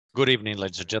Good evening,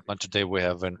 ladies and gentlemen. Today we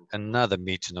have another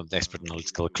meeting of the Expert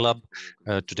Analytical Club.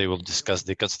 Today we'll discuss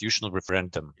the constitutional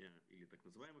referendum,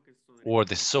 or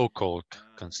the so-called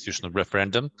constitutional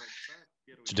referendum.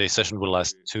 Today's session will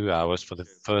last 2 hours. For the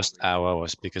first hour, our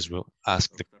speakers will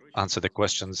answer the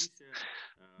questions,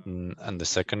 and the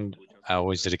second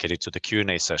hour is dedicated to the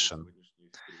Q&A session.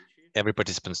 Every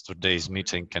participant in today's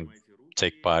meeting can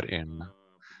take part in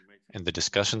the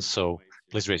discussion, so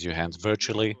please raise your hands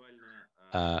virtually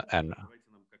and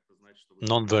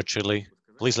non-virtually.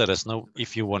 Please let us know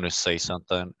if you want to say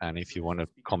something and if you want to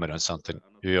comment on something.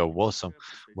 You are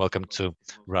welcome to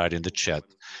write in the chat.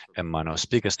 And our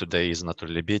speakers today is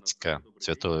Anatoly Lebedko,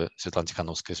 Sviatlana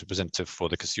Tsikhanouskaya, representative for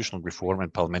the Constitutional Reform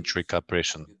and Parliamentary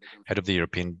Cooperation, head of the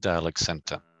European Dialogue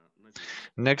Center.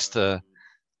 Next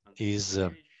is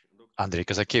Andrei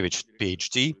Kazakevich,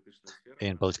 PhD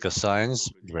in Political Science,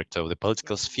 director of the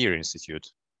Political Sphere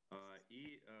Institute.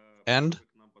 And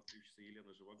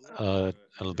a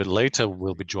little bit later,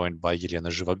 we'll be joined by Elena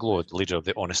Zhivoglo, leader of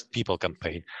the Honest People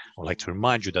campaign. I'd like to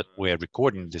remind you that we're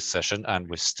recording this session and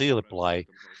we still apply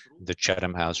the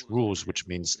Chatham House rules, which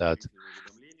means that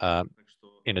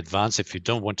in advance, if you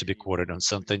don't want to be quoted on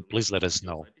something, please let us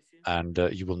know, and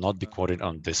you will not be quoted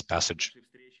on this passage.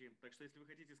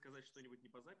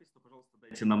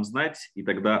 Нам знать, и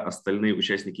тогда остальные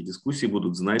участники дискуссии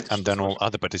будут знать. And then all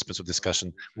other participants of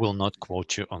discussion will not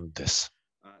quote you on this.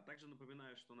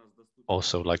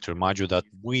 Also, I'd like to remind you that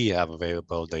we have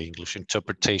available the English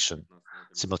interpretation,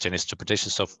 simultaneous interpretation.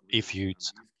 So if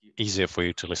it's easier for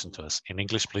you to listen to us in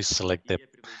English, please select the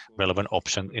relevant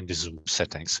option in the Zoom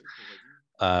settings.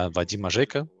 Vadim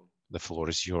Mazheka, the floor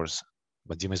is yours.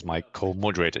 Vadim is my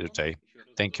co-moderator today.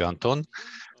 Thank you, Anton.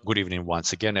 Good evening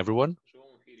once again, everyone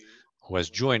who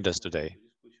has joined us today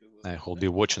and who will be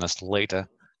watching us later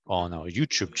on our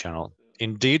YouTube channel.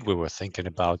 Indeed, we were thinking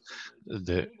about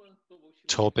the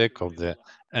topic of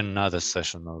another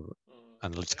session of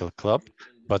Analytical Club,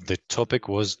 but the topic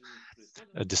was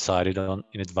decided on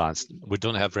in advance. We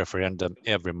don't have referendum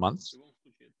every month.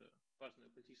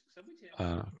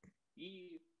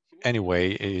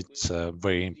 Anyway, it's a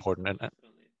very important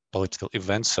political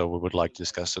event, so we would like to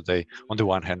discuss today, on the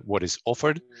one hand, what is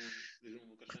offered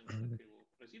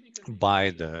by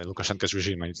the Lukashenko's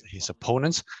regime and his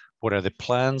opponents, what are the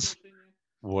plans,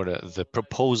 what are the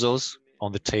proposals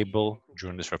on the table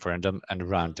during this referendum and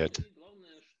around it.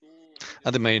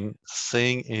 And the main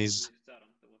thing is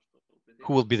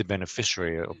who will be the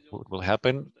beneficiary of what will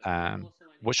happen and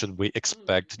what should we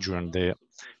expect during the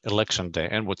election day,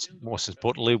 and what's most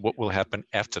importantly, what will happen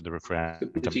after the referendum,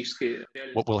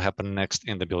 what will happen next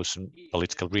in the Belarusian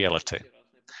political reality.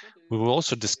 We will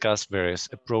also discuss various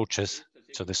approaches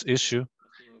to this issue,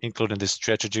 including the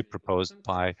strategy proposed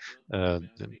by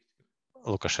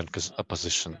Lukashenko's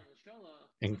opposition,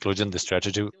 including the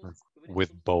strategy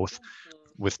with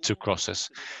two crosses.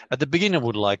 At the beginning, I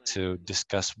would like to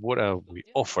discuss what are we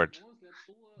offered,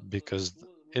 because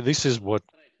this is what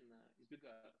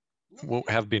we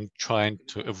have been trying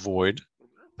to avoid,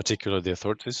 particularly the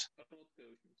authorities,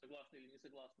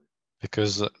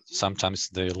 because sometimes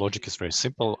the logic is very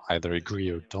simple, either agree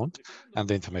or don't, and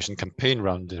the information campaign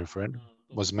around the referendum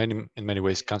was in many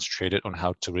ways concentrated on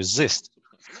how to resist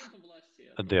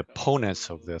the opponents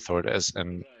of the authorities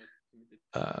and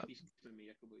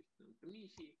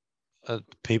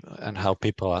how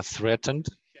people are threatened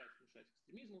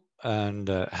and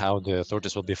how the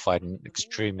authorities will be fighting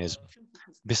extremism.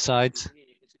 Besides,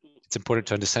 it's important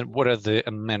to understand what are the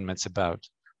amendments about,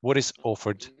 what is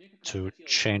offered to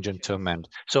change and to amend.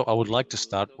 So I would like to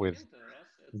start with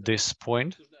this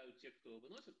point,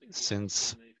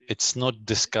 since it's not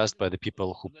discussed by the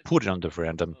people who put it on the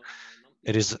referendum.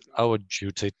 It is our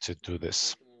duty to do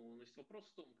this.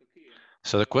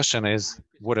 So the question is,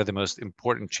 what are the most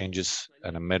important changes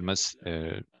and amendments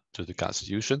to the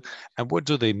Constitution, and what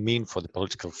do they mean for the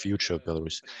political future of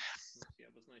Belarus?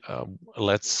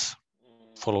 Let's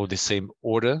follow the same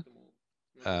order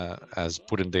as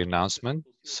put in the announcement.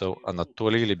 So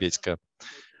Anatoly Lebedko,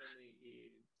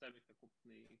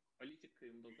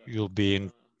 you'll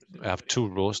have two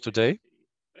roles today.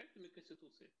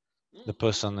 The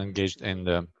person engaged in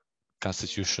the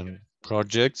Constitution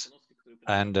project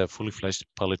and a fully fledged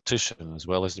politician, as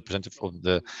well as the representative of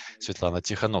the Sviatlana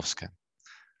Tsikhanouskaya.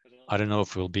 I don't know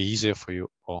if it will be easier for you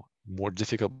or more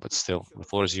difficult, but still, the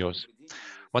floor is yours.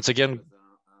 Once again,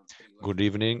 good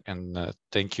evening, and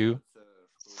thank you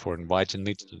for inviting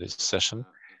me to this session.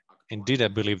 Indeed, I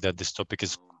believe that this topic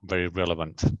is very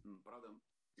relevant.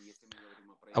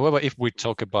 However, if we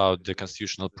talk about the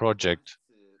constitutional project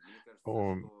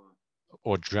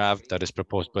or draft that is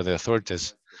proposed by the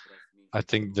authorities, I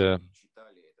think the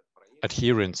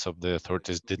adherents of the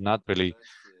authorities did not really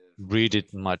read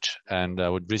it much, and I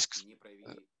would risk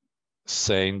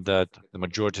saying that the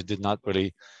majority did not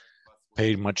really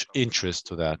pay much interest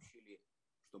to that,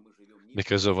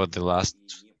 because over the last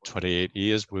 28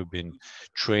 years we've been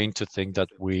trained to think that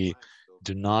we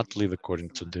do not live according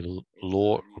to the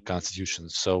law or constitution.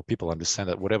 So people understand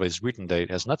that whatever is written there,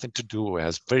 it has nothing to do, or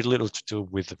has very little to do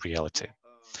with the reality.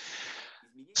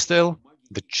 Still,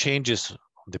 the changes on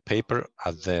the paper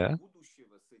are there.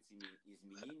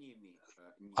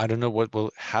 I don't know what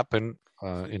will happen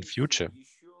in future,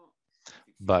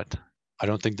 but I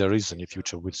don't think there is any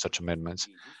future with such amendments.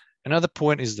 Another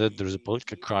point is that there is a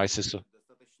political crisis,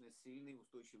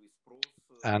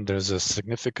 and there's a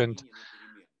significant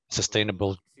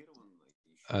sustainable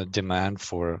demand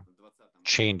for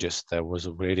changes that was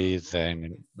already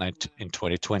then in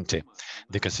 2020.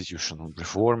 The constitutional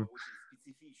reform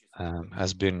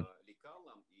has been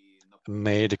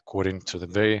made according to the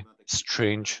very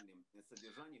strange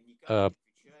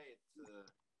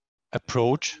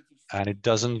approach, and it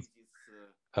doesn't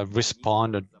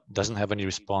respond, or doesn't have any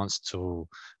response to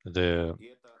the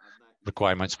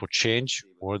requirements for change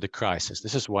or the crisis.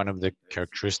 This is one of the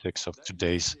characteristics of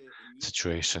today's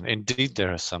situation. Indeed,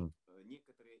 there are some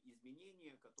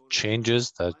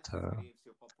changes that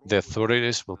the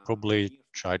authorities will probably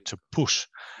try to push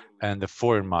in the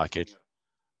foreign market,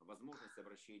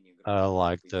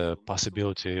 like the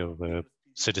possibility of a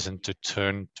citizen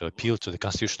to appeal to the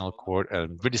Constitutional Court,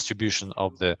 and redistribution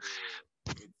of the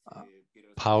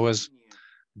powers.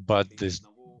 But this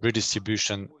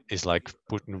redistribution is like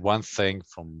putting one thing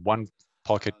from one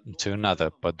pocket into another,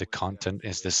 but the content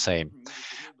is the same.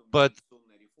 But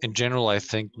in general, I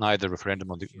think neither referendum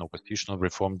nor constitutional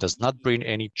reform does not bring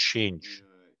any change,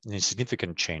 any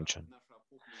significant change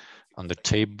on the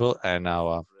table, and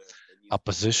our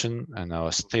opposition and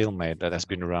our stalemate that has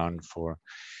been around for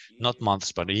not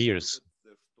months but years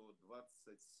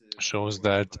shows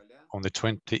that on the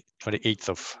 28th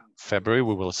of February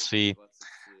we will see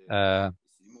a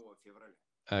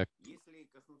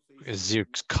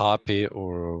Xerox copy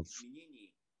of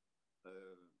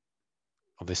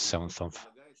the 7th of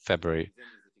February.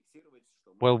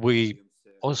 Well, we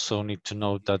also need to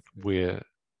note that we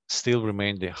still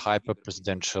remain the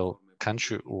hyper-presidential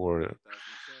country,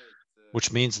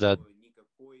 which means that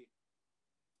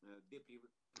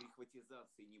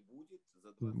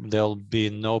there'll be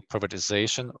no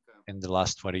privatization in the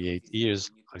last 28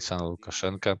 years. Alexander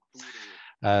Lukashenko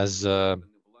has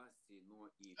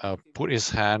put his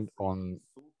hand on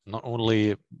not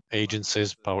only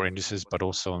agencies, power agencies, but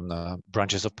also on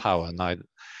branches of power. Now,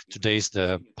 today's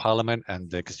the parliament and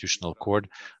the constitutional court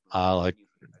are like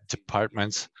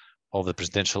departments of the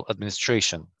presidential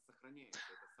administration.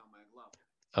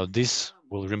 This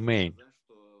will remain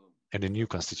in the new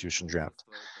constitution draft.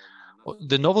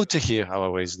 The novelty here,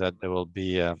 however, is that there will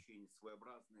be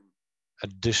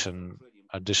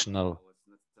additional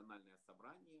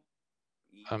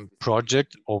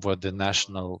project over the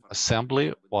National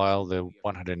Assembly, while the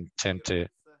 110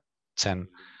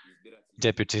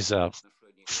 deputies are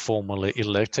formally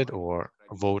elected, or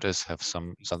voters have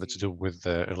something to do with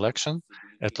the election.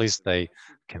 At least they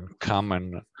can come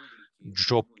and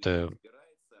drop a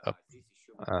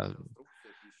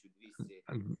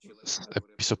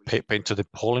piece of paper into the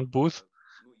polling booth.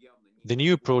 The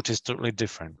new approach is totally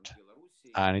different,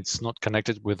 and it's not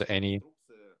connected with any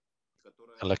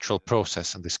electoral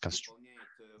process. And this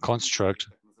construct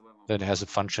that has a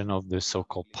function of the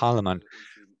so-called parliament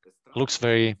looks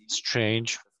very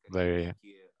strange, very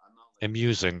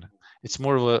amusing. It's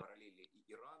more of a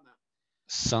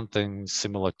something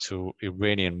similar to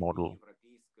Iranian model,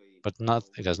 but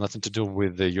it has nothing to do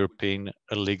with the European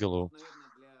legal or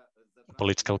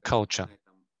political culture.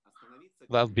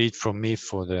 That'll be it from me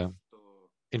for the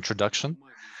introduction.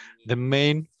 The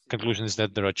main conclusion is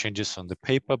that there are changes on the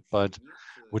paper, but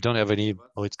we don't have any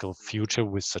political future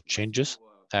with such changes.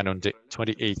 And on the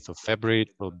 28th of February, it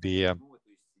will be a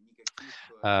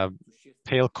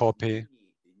pale copy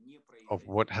of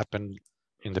what happened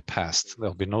in the past.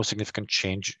 There'll be no significant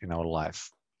change in our life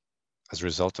as a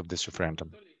result of this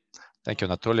referendum. Thank you,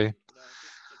 Anatoly.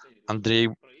 Andrei,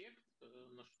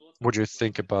 what do you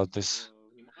think about this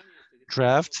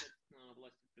draft?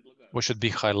 What should be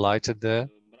highlighted there?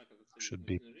 Should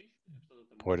be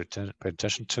paid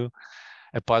attention to,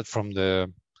 apart from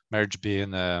the marriage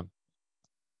being a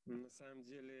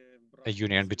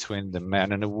union between the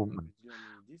man and a woman?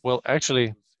 Well,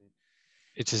 actually,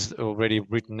 it is already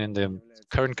written in the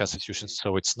current constitution,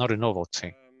 so it's not a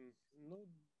novelty.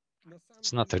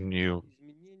 It's not a new.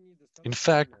 In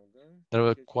fact, there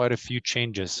are quite a few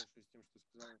changes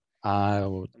I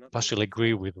would partially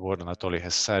agree with what Anatoly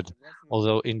has said,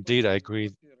 although indeed I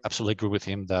absolutely agree with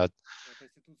him that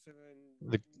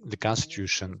the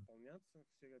Constitution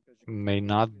may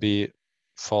not be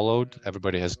followed.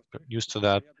 Everybody has got used to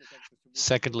that.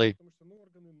 Secondly,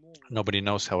 nobody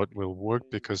knows how it will work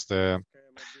because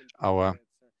our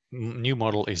new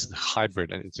model is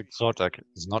hybrid and it's exotic.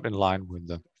 It's not in line with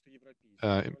the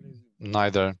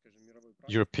neither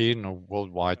European or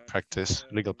worldwide practice,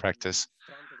 legal practice,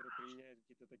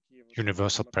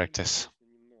 universal practice.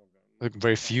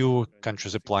 Very few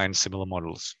countries applying similar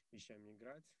models.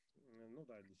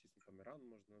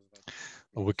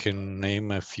 We can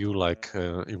name a few like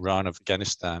Iran,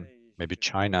 Afghanistan, maybe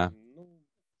China.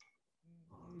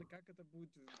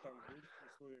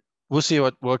 We'll see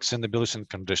what works in the Belarusian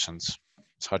conditions.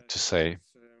 It's hard to say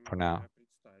for now.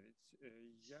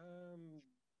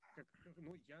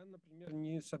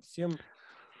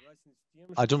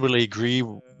 I don't really agree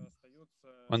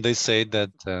when they say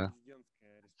that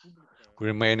we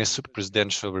remain a super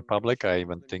presidential republic. I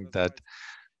even think that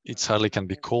it hardly can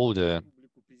be called a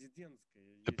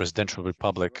presidential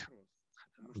republic.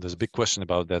 There's a big question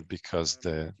about that because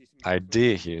the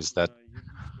idea here is that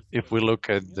if we look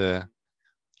at the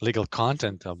legal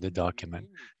content of the document,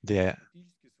 the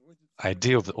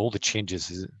idea of all the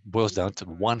changes boils down to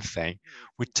one thing.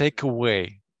 We take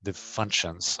away the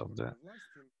functions of the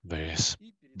various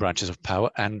branches of power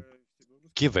and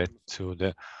give it to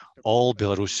the all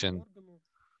Belarusian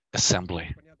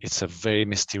assembly. It's a very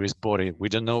mysterious body. We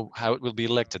don't know how it will be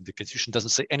elected. The constitution doesn't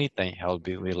say anything how it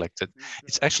will be elected.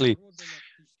 It's actually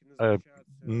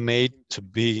made to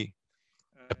be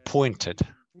appointed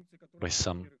by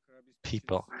some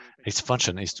people. Its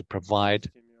function is to provide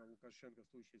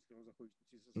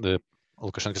the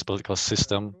Lukashenko's political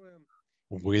system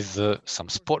with some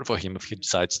support for him if he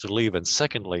decides to leave. And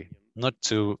secondly, not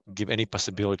to give any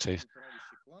possibilities,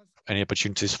 any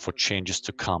opportunities for changes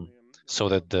to come so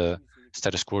that the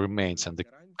status quo remains and the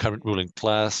current ruling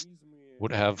class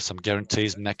would have some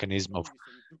guarantees, mechanism of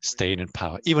staying in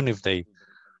power, even if they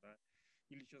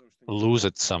lose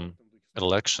at some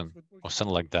election or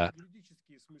something like that.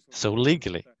 So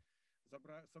legally,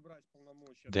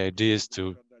 the idea is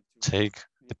to take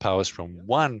the powers from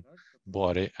one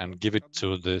body and give it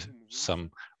to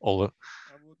some all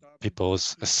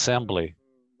people's assembly.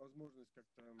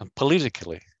 And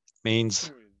politically, it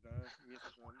means,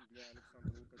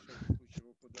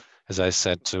 as I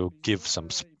said, to give some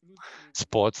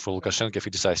support for Lukashenko if he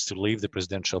decides to leave the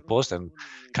presidential post and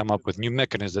come up with new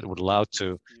mechanisms that would allow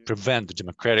to prevent the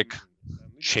democratic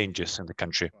changes in the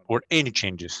country or any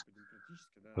changes.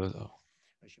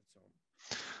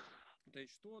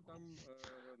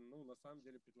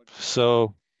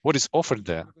 So what is offered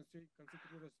there?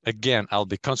 Again, I'll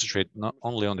be concentrating not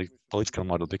only on the political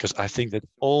model because I think that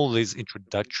all these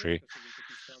introductory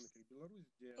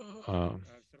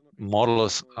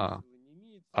models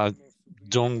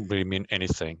don't really mean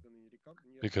anything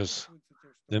because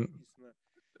the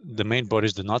main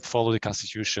bodies do not follow the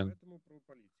constitution.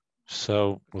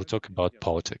 So we'll talk about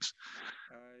politics.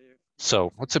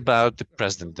 So what's about the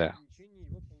president there?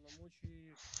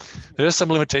 There are some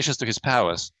limitations to his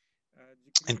powers,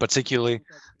 in particular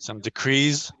some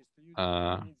decrees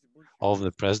of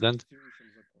the president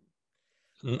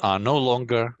are no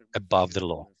longer above the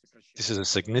law. This is a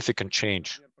significant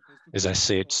change, as I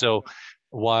see it. So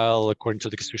while according to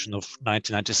the Constitution of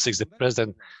 1996, the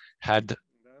president had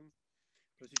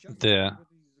the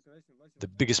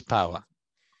biggest power,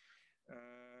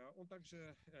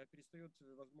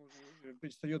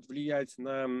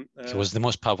 he was the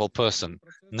most powerful person.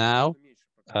 Now,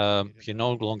 he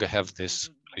no longer have this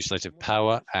legislative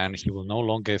power and he will no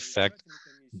longer affect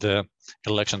the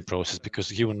election process because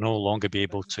he will no longer be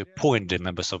able to appoint the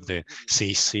members of the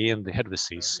CEC and the head of the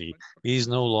CEC. He is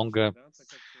no longer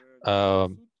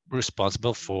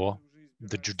responsible for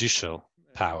the judicial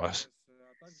powers.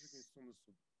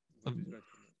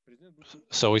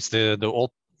 So it's the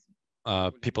all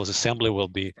People's Assembly will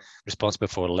be responsible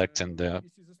for electing the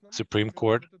Supreme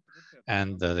Court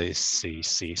and the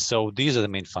CEC. So these are the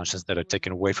main functions that are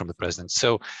taken away from the president.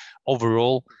 So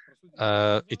overall,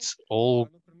 it's all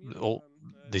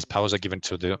these powers are given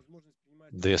to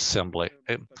the Assembly.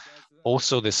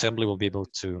 Also, the Assembly will be able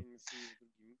to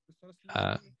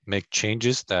make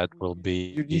changes that will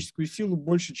be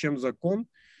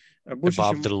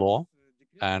above the law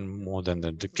and more than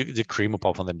the decree, more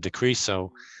powerful than the decree.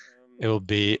 So it will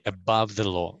be above the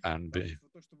law and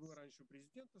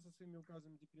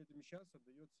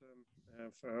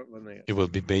it will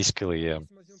be basically a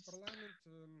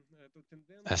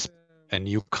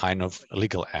new kind of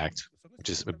legal act, which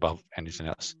is above anything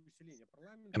else.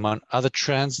 Among other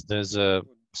trends, there's a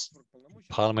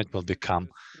parliament will become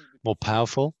more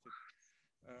powerful,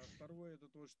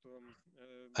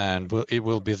 and it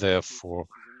will be there for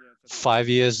 5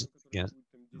 years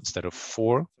instead of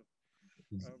 4.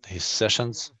 His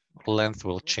sessions length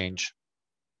will change.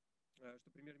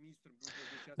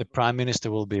 The prime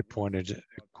minister will be appointed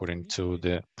according to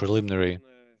the preliminary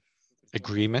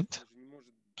agreement.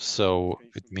 So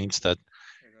it means that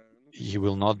he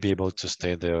will not be able to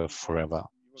stay there forever.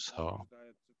 So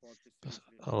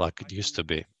like it used to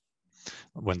be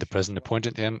when the president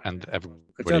appointed him and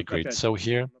everybody agreed. So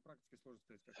here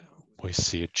we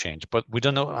see a change, but we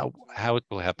don't know how it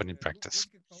will happen in practice.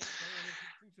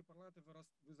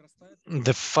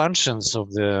 The functions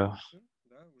of the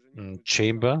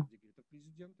chamber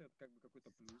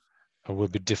will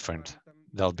be different.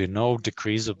 There'll be no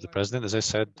decrees of the president, as I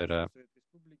said, that are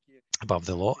above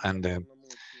the law, and the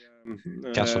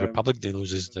Council of the Republic, they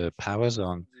loses the powers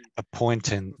on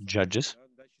appointing judges,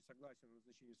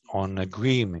 on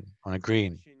agreeing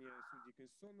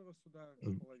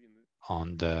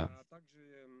on the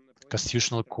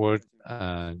Constitutional Court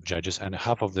judges and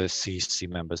half of the CC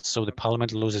members. So the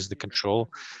parliament loses the control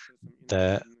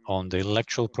on the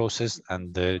electoral process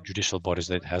and the judicial bodies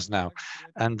that it has now.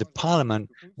 And the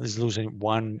parliament is losing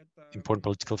one important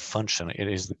political function. It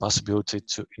is the possibility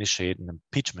to initiate an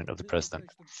impeachment of the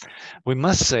president. We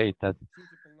must say that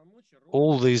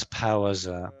all these powers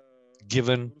are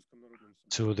given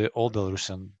to the All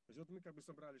Belarusian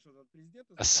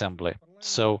Assembly.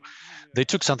 So they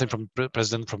took something from the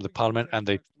president, from the parliament, and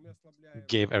they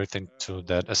gave everything to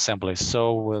that assembly.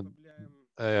 So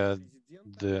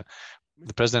the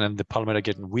president and the parliament are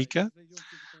getting weaker,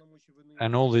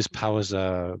 and all these powers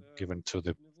are given to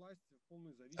the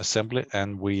assembly,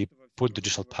 and we put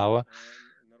judicial power,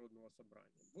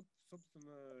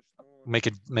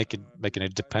 making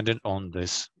it dependent on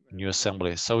this new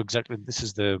assembly. So exactly this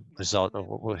is the result of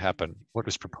what will happen, what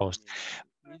was proposed.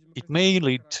 It may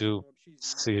lead to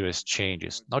serious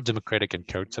changes, not democratic in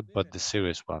character, but the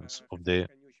serious ones of the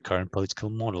current political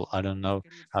model. I don't know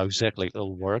how exactly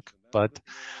it'll work, but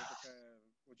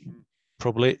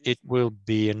probably it will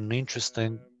be an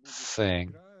interesting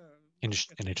thing, an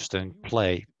interesting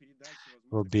play.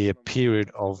 Will be a period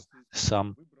of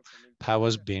some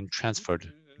powers being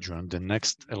transferred during the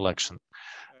next election.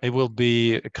 It will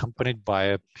be accompanied by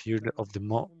a period of the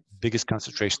biggest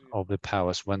concentration of the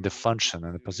powers when the function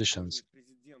and the positions,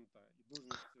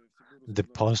 the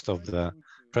post of the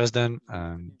president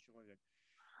and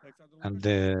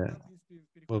the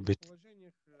will be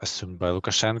assumed by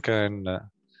Lukashenko, and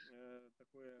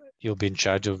he'll be in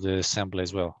charge of the assembly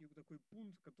as well.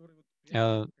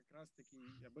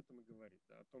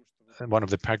 One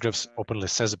of the paragraphs openly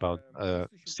says about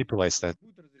stipulates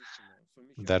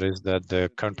that is that the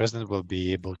current president will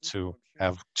be able to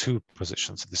have 2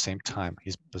 positions at the same time.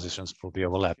 His positions will be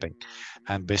overlapping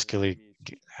and basically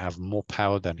have more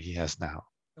power than he has now.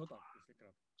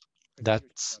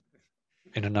 That's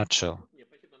in a nutshell.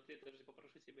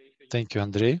 Thank you,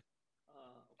 Andrei.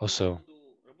 Also,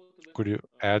 could you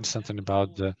add something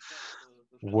about the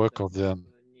work of the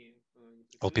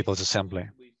All People's Assembly?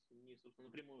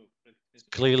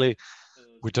 Clearly,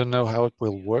 we don't know how it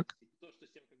will work.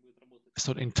 It's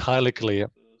not entirely clear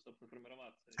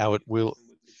how it will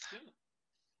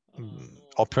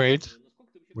operate.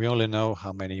 We only know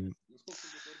how many,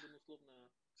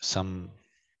 some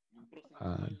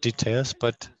details,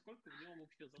 but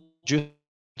do you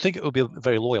think it will be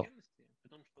very loyal?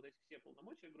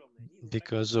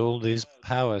 Because all these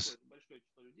powers,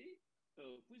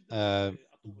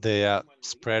 they are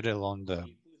spread along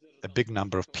a big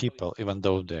number of people, even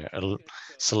though they are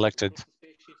selected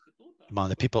among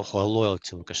the people who are loyal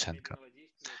to Lukashenko.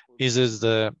 Is this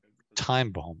the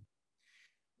time bomb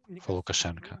for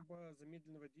Lukashenko?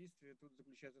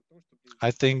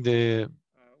 I think the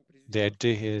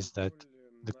idea is that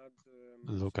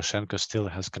Lukashenko still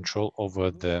has control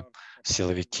over the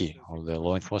siloviki, or the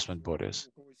law enforcement bodies.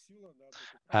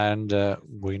 And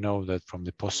we know that from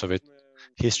the post-Soviet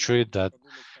history that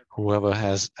whoever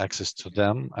has access to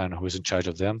them and who is in charge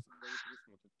of them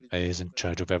is in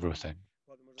charge of everything.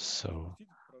 So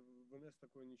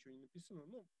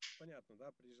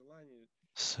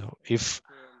if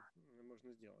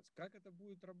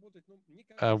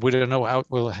we don't know how it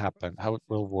will happen, how it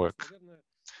will work,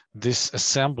 this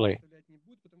assembly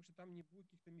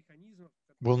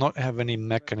will not have any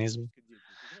mechanism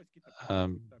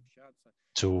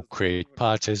to create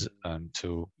parties and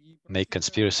to make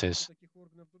conspiracies.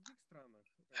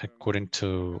 According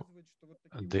to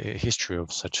the history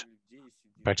of such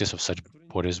practice of such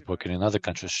bodies working in other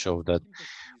countries show that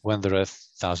when there are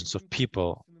thousands of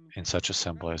people in such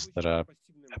assemblies that are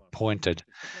appointed,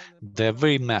 they're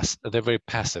very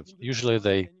passive. Usually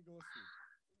they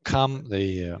come,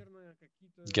 they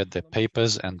get their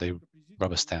papers and they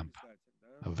rubber stamp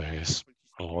various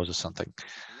laws or something.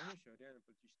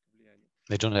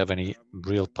 They don't have any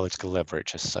real political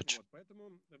leverage as such.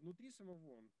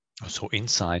 So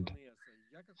inside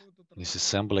this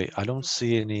assembly, I don't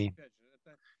see any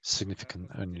significant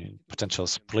potential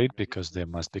split because there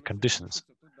must be conditions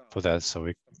for that. So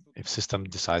if system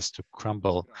decides to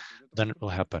crumble, then it will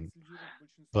happen.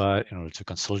 But in order to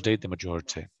consolidate the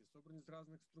majority,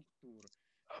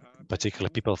 particularly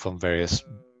people from various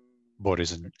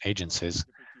bodies and agencies,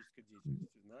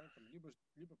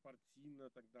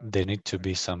 there need to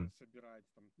be some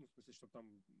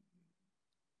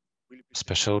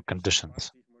special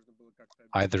conditions,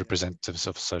 either representatives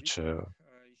of such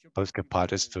political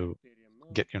parties to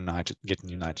get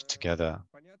united together,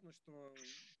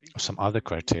 or some other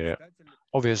criteria.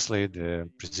 Obviously, the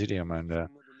presidium and the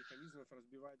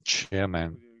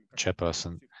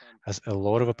chairperson has a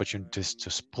lot of opportunities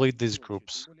to split these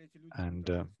groups,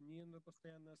 and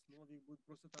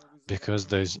because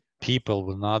those people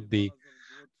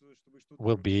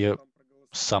will be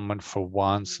summoned for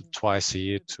once, twice a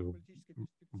year to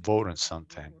vote on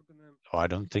something. So I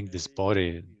don't think this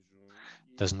body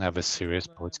doesn't have a serious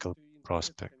political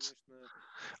prospect.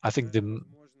 I think the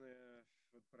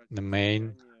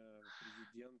main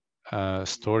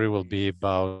story will be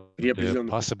about the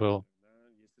possible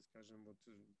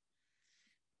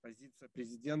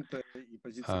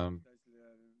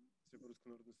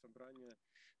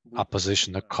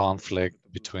opposition or conflict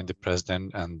between the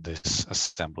president and this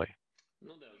assembly.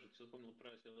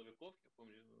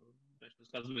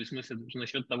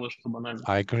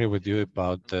 I agree with you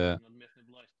about the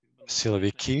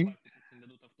siloviki.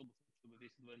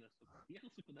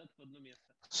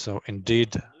 So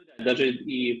indeed,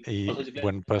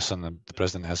 when the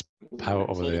president has power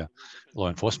over the law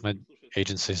enforcement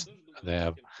agencies, they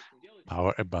have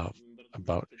power about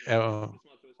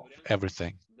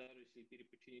everything.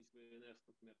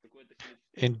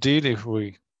 Indeed,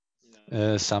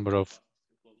 if some of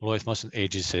law enforcement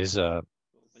agencies are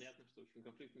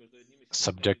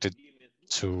subjected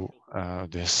to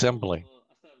the assembly,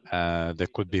 there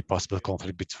could be possible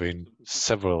conflict between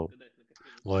several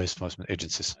law enforcement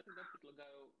agencies.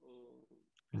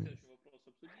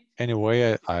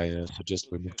 Anyway, I suggest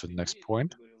we move to the next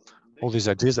point. All these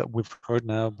ideas that we've heard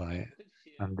now by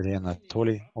Andrei and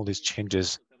Anatoly, all these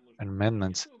changes and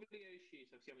amendments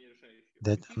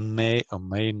that may or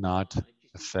may not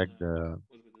affect the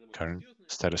current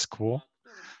status quo.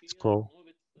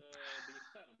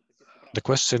 The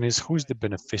question is, who is the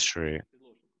beneficiary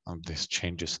of these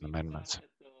changes and amendments?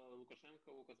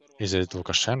 Is it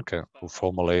Lukashenko, who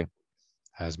formally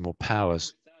has more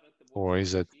powers, or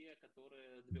is it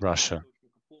Russia,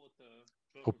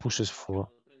 who pushes for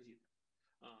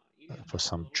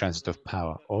some transit of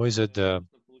power, or is it the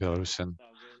Belarusian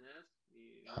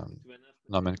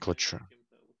nomenclature?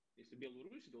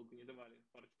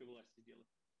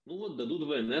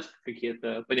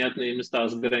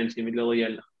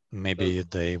 Maybe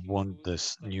they want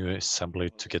this new assembly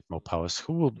to get more powers.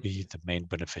 Who will be the main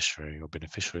beneficiary or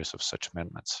beneficiaries of such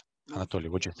amendments? Anatoly,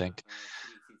 what do you think?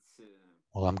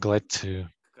 Well, I'm glad to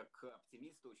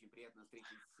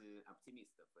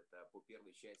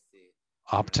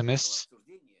optimists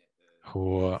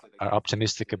who are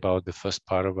optimistic about the first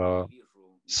part of our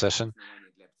session.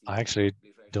 I actually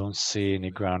don't see any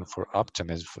ground for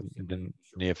optimism in the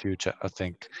near future. I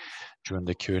think during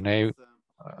the Q&A in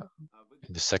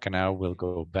the second hour, we'll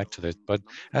go back to this. But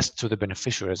as to the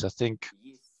beneficiaries, I think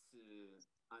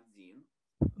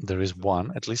there is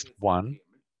one, at least one.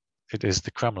 It is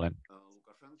the Kremlin.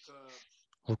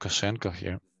 Lukashenko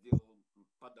here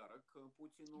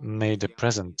made a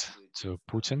present to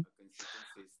Putin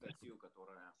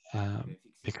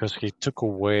because he took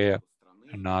away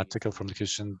an article from the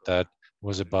Constitution that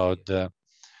was about the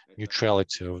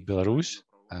neutrality of Belarus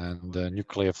and the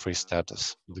nuclear-free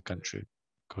status of the country,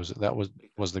 because that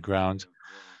was the ground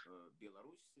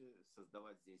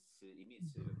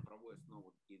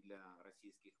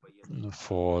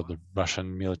for the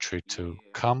Russian military to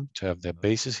come, to have their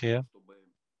bases here.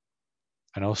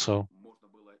 And also,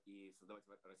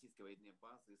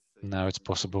 now it's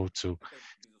possible to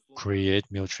create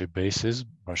military bases,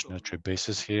 Russian military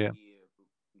bases here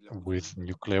with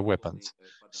nuclear weapons.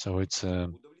 So it's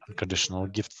an unconditional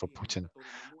gift for Putin.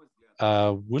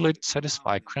 Will it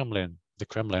satisfy Kremlin, the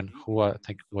Kremlin, who I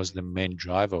think was the main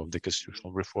driver of the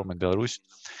constitutional reform in Belarus.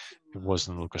 It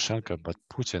wasn't Lukashenko, but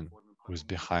Putin, who is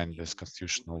behind this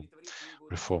constitutional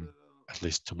reform, at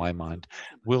least to my mind.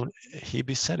 Will he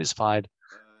be satisfied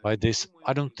by this?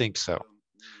 I don't think so.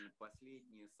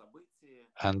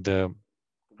 And the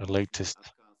latest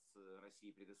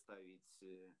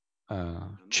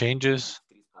changes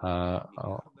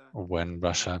when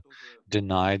Russia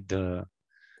denied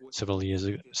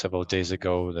several days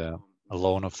ago a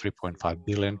loan of 3.5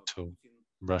 billion to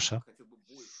Russia.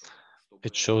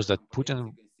 It shows that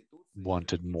Putin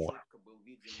wanted more.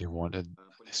 He wanted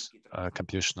this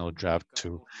constitutional draft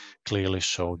to clearly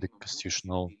show the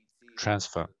constitutional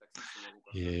transfer.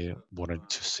 He wanted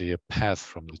to see a path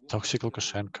from the toxic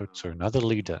Lukashenko to another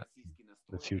leader in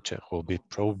the future who will be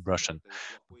pro-Russian,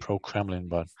 pro-Kremlin,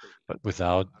 but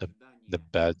without the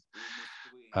bad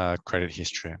credit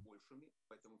history.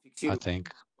 I think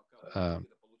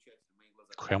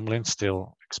Kremlin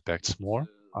still expects more.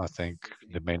 I think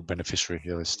the main beneficiary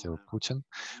here is still Putin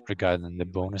regarding the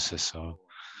bonuses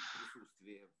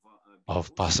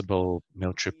of possible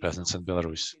military presence in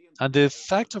Belarus. And the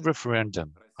fact of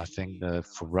referendum, I think that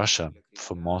for Russia,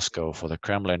 for Moscow, for the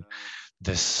Kremlin,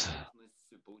 this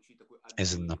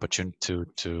is an opportunity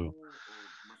to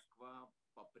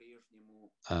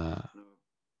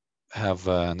have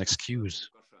an excuse.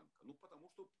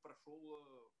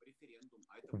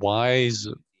 Why is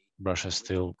Russia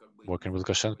still working with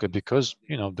Lukashenko? Because,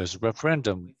 there's a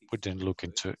referendum. We didn't look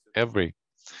into every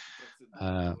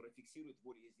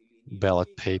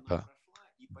ballot paper,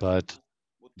 but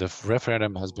the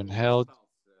referendum has been held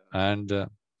and the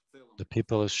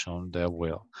people have shown their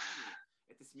will.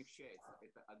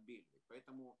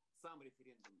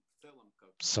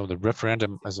 So the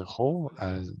referendum as a whole,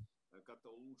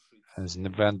 as an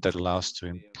event that allows to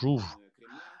improve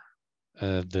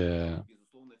the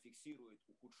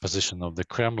position of the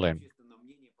Kremlin,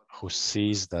 who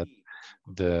sees that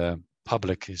the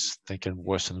public is thinking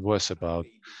worse and worse about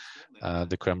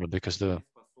the Kremlin because the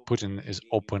Putin is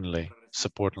openly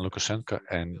supporting Lukashenko,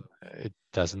 and it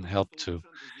doesn't help to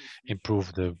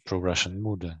improve the pro-Russian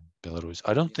mood in Belarus.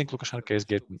 I don't think Lukashenko is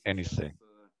getting anything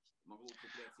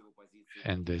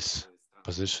in this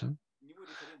position.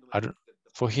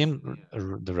 For him,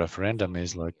 the referendum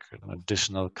is like an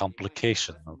additional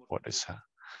complication of what is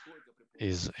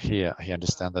here. He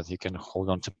understands that he can hold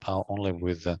on to power only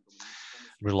with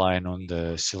relying on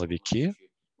the siloviki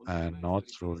and not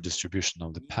through distribution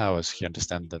of the powers. He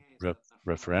understands that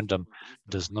referendum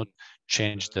does not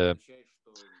change the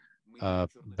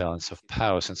balance of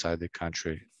powers inside the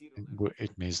country.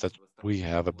 It means that we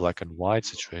have a black and white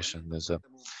situation. There's a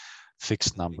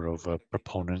fixed number of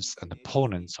proponents and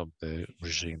opponents of the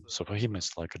regime. So for him,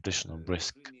 it's like additional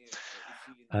risk.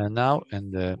 And now in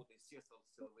the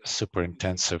super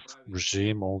intensive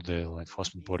regime, all the law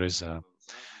enforcement bodies are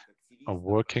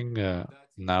working.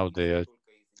 Now they are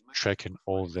tracking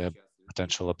all the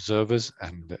potential observers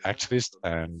and the activists,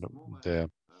 and they're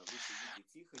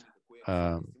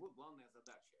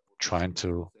trying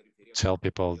to tell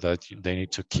people that they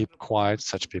need to keep quiet.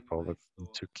 Such people that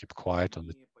need to keep quiet on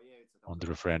the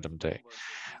referendum day.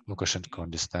 Lukashenko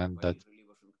understands that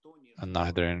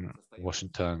neither in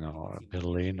Washington or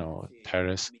Berlin or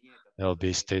Paris there will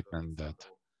be a statement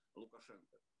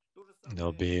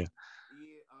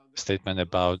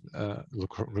about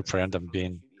referendum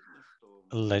being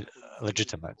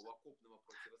legitimate.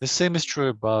 The same is true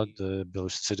about the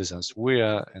Belarusian citizens. We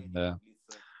are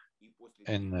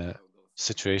in a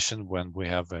situation when we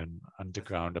have an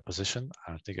underground opposition.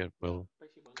 I think it will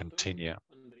continue.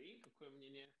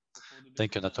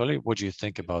 Thank you, Anatoly. What do you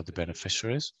think about the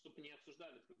beneficiaries?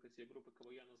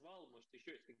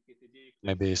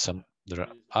 Maybe there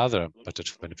are other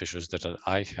potential beneficiaries that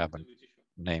I haven't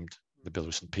named, the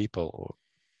Belarusian people or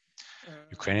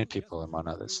Ukrainian people, among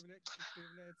others.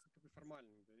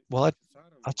 Well,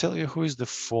 I'll tell you who is the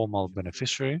formal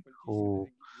beneficiary, who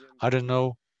I don't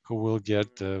know who will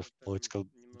get the political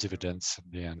dividends in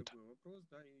the end.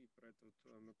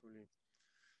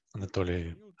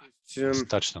 Anatoly has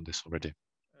touched on this already.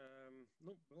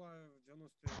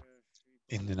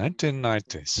 In the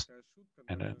 1990s,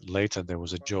 and later there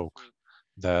was a joke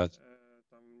that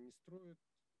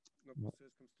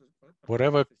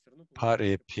whatever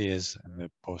party appears in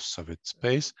the post-Soviet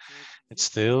space, it's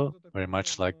still very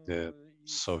much like the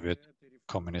Soviet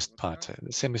Communist Party.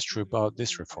 The same is true about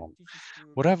this reform.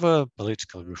 Whatever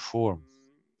political reform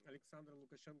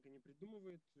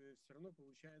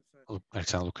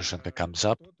Alexander Lukashenko comes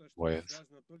up with,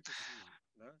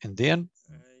 in the end,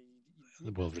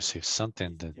 will receive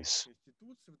something that is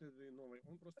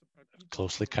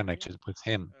closely connected with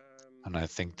him. And I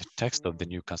think the text of the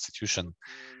new constitution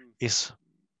is,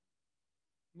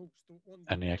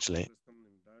 and it actually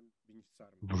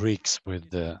reeks with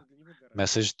the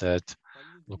message that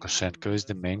Lukashenko is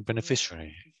the main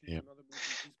beneficiary. He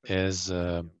is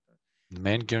the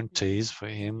main guarantees for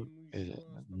him,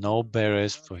 no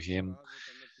barriers for him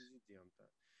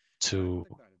to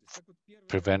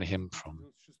prevent him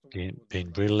from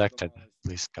being re-elected at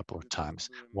least a couple of times,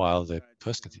 while the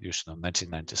first constitution of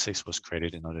 1996 was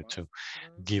created in order to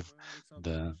give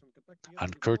the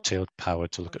uncurtailed power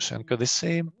to Lukashenko. The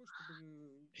same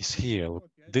is here.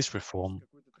 This reform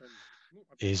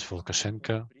is for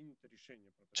Lukashenko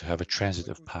to have a transit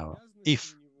of power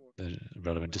if the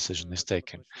relevant decision is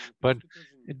taken. But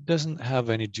it doesn't have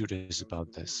any duties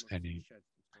about this.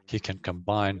 He can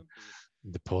combine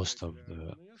the post of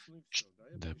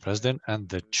the president and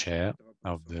the chair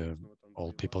of the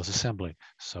All People's Assembly.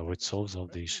 So it solves all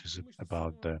the issues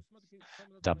about the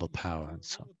double power and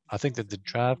so on. I think that the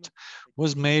draft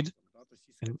was made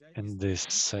in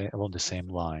this along the same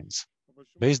lines,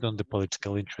 based on the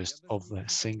political interest of a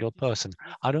single person.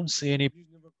 I don't see any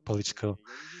political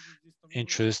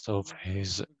interest of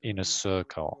his inner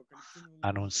circle.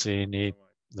 I don't see any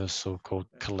the so-called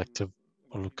collective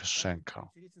Lukashenko.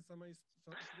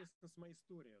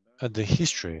 The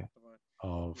history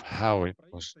of how it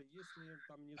was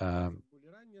um,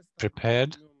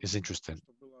 prepared is interesting.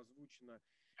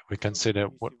 We consider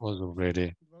what was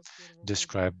already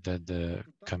described at the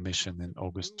Commission in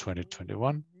August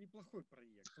 2021.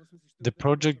 The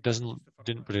project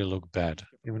didn't really look bad,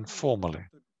 even formally.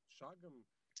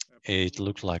 It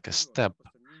looked like a step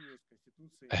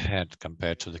ahead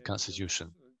compared to the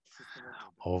Constitution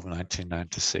of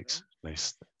 1996, at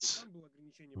least its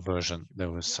version.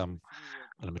 There was some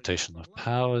limitation of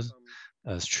powers,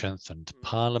 strengthened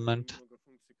parliament,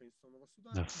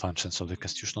 the functions of the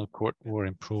Constitutional Court were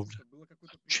improved,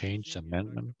 changed,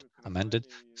 amended.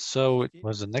 So it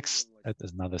was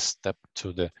another step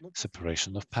to the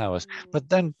separation of powers. But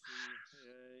then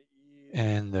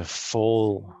in the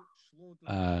fall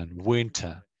and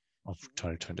winter of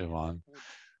 2021,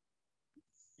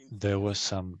 there were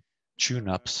some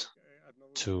tune-ups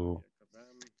to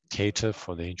cater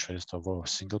for the interest of a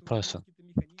single person.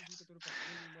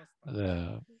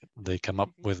 They come up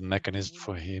with mechanisms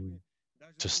for him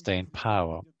to stay in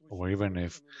power, or even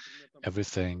if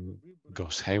everything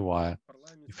goes haywire,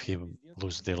 if he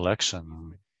loses the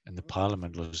election and the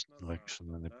parliament loses the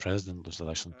election and the president loses the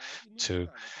election, to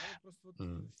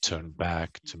turn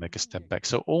back, to make a step back.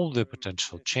 So all the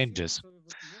potential changes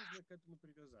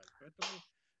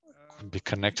could be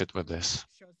connected with this.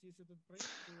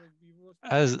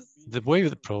 As the way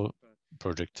the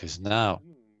project is now,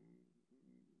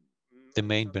 the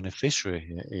main beneficiary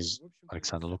here is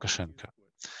Alexander Lukashenko,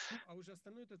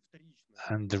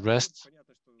 and the rest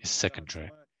is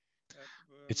secondary.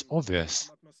 It's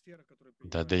obvious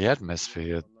that the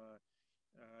atmosphere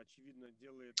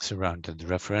surrounding the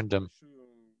referendum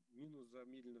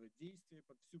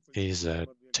is a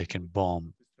ticking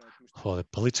bomb for the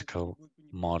political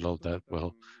model that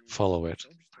will follow it,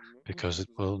 because it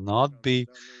will not be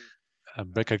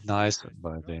recognized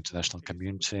by the international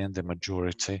community and the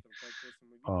majority,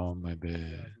 or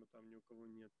maybe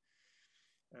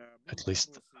at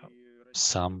least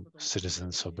some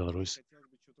citizens of Belarus.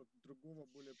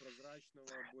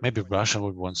 Maybe Russia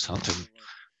would want something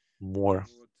more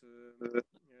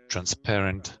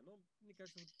transparent.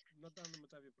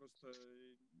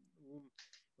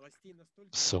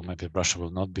 So maybe Russia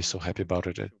will not be so happy about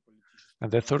it.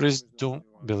 And the authorities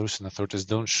Belarusian authorities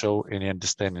don't show any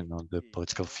understanding of the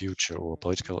political future or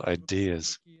political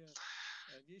ideas.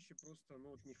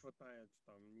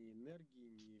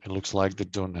 It looks like they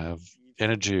don't have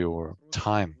energy or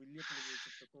time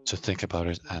to think about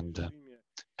it, and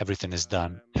everything is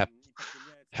done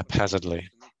haphazardly.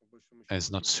 Is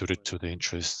not suited to the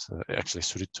interest, actually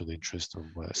suited to the interest of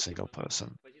a single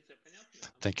person.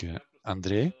 Thank you.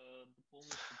 Andrei,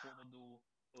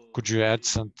 could you add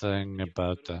something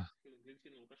about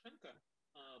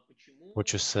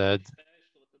what you said?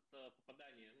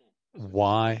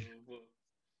 Why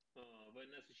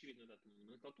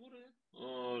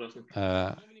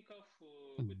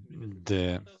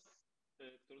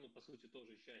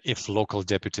if local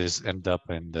deputies end up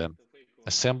in the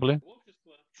assembly,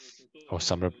 or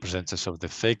some representatives of the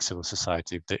fake civil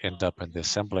society, if they end up in the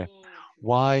assembly,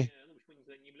 why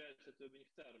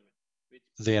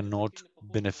they are not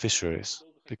beneficiaries?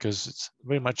 Because it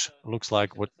very much looks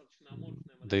like what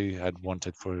they had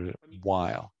wanted for a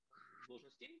while.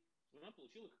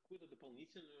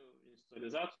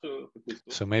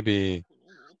 So maybe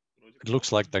it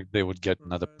looks like that they would get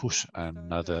another push,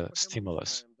 another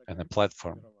stimulus, and a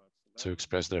platform to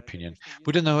express their opinion.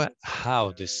 We don't know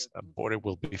how this body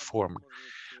will be formed.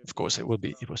 Of course, it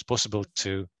was possible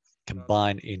to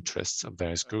combine interests of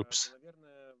various groups.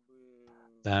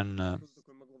 Then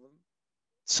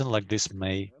something like this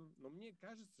may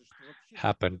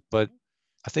happen, but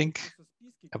I think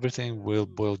everything will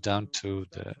boil down to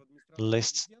the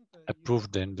lists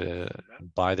approved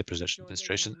by the presidential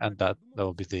administration, and that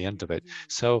will be the end of it.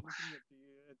 So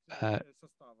uh,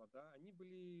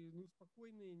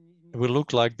 it will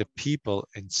look like the people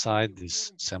inside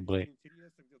this assembly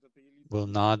will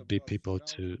not be people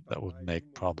that would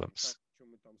make problems,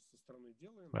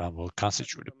 will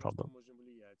constitute a problem.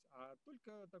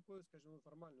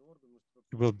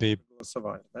 It will be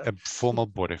a formal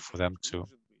body for them to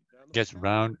get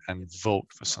around and vote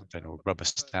for something or rubber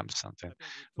stamp something.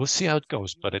 We'll see how it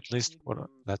goes, but at least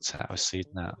that's how I see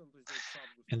it now.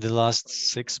 In the last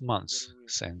 6 months,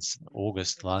 since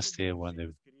August last year,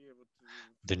 when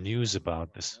the news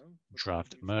about this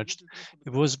draft emerged,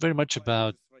 it was very much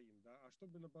about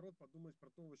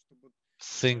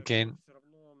thinking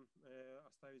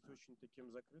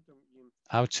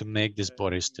how to make this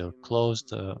body still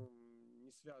closed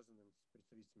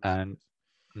and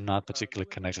not particularly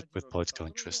connected with political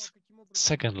interests.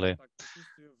 Secondly,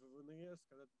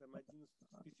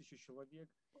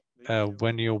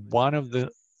 when you're one of the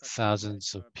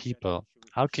thousands of people,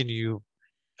 how can you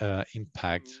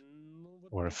impact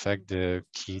or affect the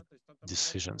key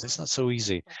decisions? It's not so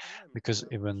easy because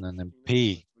even an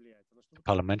MP,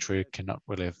 parliamentary, cannot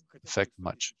really affect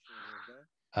much.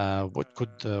 What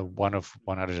could one of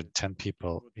 110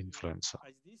 people influence?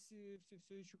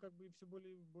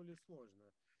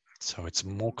 So it's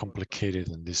more complicated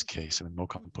in this case, and more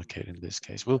complicated in this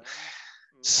case. We'll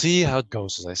see how it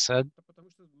goes, as I said,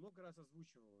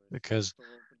 because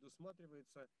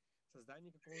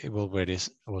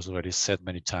was already said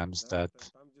many times that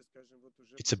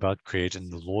it's about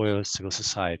creating the loyal civil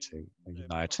society,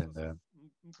 uniting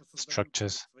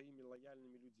structures,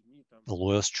 the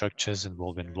loyal structures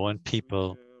involving loyal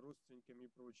people,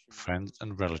 friends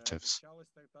and relatives.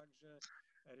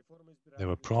 There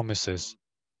were promises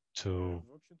to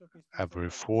have a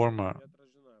reform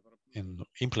in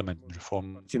implement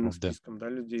reform of the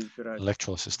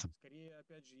electoral system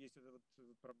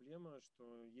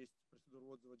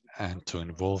and to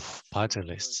involve party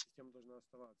lists.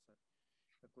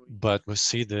 But we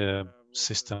see the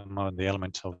system or the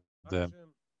element of the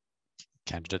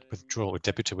candidate withdrawal,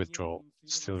 deputy withdrawal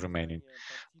still remaining.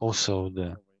 Also,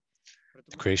 the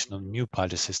creation of a new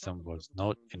party system was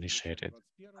not initiated.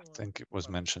 I think it was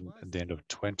mentioned at the end of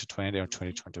 2020 or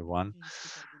 2021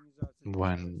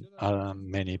 when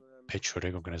many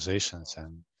patriotic organizations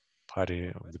and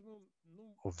party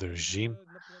of the regime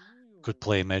could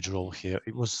play a major role here.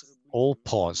 It was all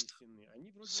paused.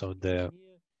 So the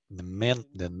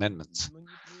amendments,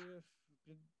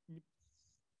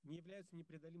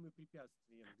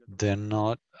 they're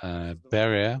not a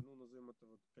barrier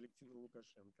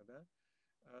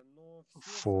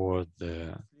for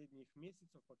the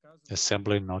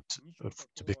assembly not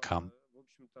to become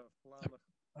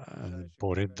a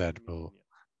body that will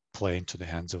play into the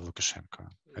hands of Lukashenko.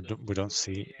 We don't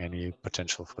see any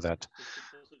potential for that.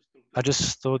 I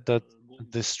just thought that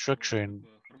the structuring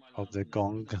of the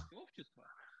Gong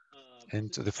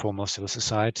into the formal civil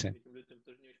society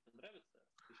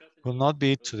will not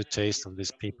be to the taste of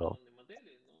these people.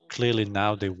 Clearly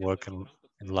now they work in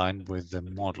line with the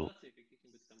model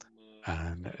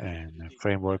and the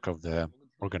framework of the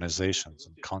organizations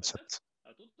and concepts.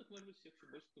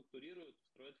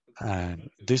 And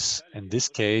in this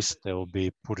case, they will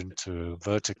be put into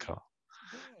vertical,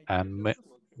 and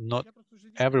not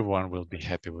everyone will be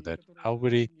happy with it. I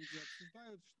already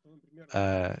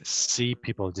see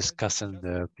people discussing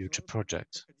the future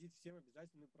projects.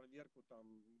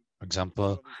 For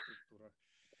example,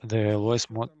 the law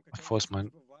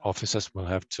enforcement officers will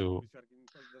have to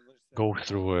go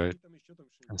through an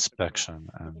inspection,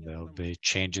 and there will be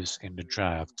changes in the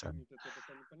draft, and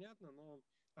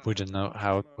we don't know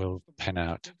how it will pan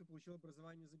out.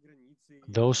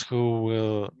 Those who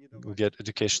will get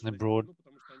education abroad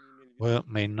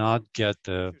may not get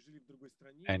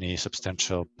any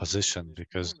substantial position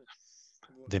because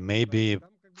they may be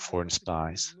foreign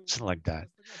spies, something like that.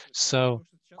 So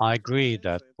I agree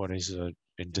that what is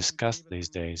being discussed these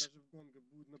days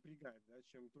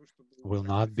will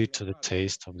not be to the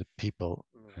taste of the people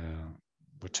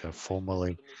which are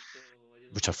formally,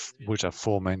 which are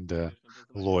forming the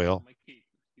loyal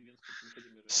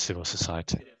civil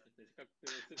society.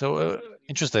 So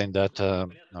interesting that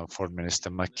now Foreign Minister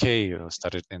McKay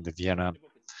studied in the Vienna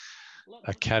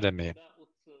Academy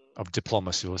of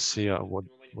Diplomacy. We'll see what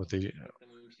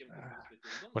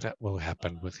will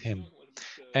happen with him.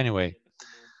 Anyway,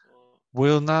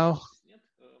 we'll now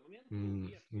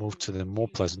move to the more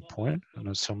pleasant point.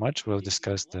 Not so much. We'll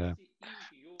discuss the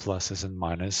pluses and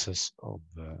minuses of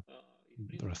the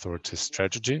authority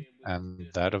strategy and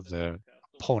that of the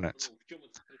opponent.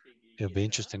 It'll be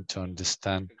interesting to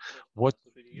understand what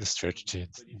the strategy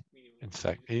in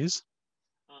fact is,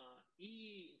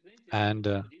 and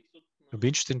it'll be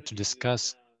interesting to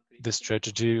discuss the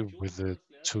strategy with the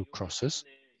two crosses.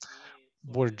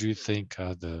 What do you think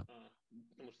are the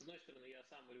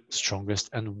strongest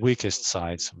and weakest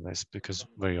sides of this? Because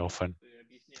very often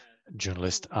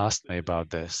journalists ask me about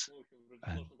this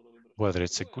and whether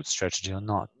it's a good strategy or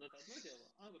not.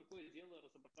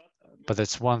 But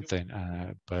that's one thing.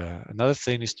 But another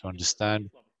thing is to understand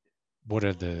what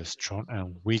are the strong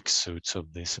and weak suits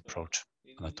of this approach.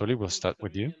 Anatoly, we'll start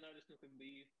with you.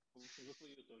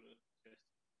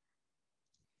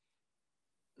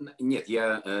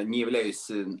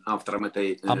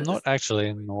 I'm not actually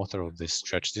an author of this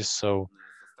strategy, so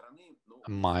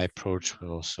my approach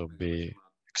will also be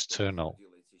external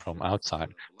from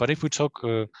outside. But if we talk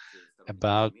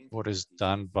about what is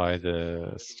done by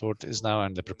the authorities now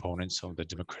and the proponents of the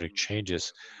democratic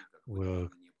changes, we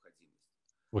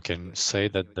can say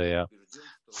that they are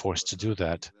forced to do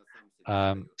that.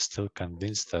 I'm still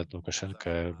convinced that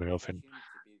Lukashenko very often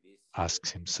asks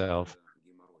himself,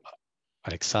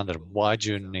 Alexander, why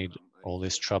do you need all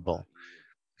this trouble?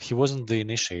 He wasn't the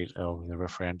initiator of the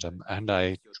referendum, and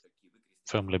I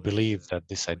firmly believe that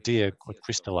this idea got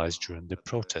crystallized during the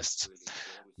protests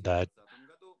that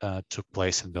took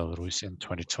place in Belarus in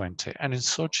 2020 and in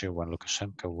Sochi when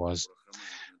Lukashenko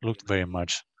looked very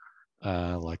much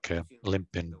like a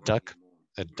limping duck,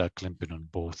 a duck limping on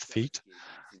both feet.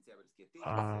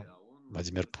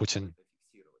 Vladimir Putin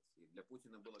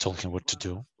told him what to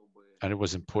do, and it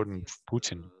was important for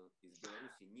Putin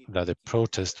that the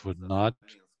protest would not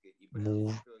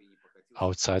move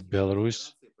outside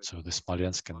Belarus, so the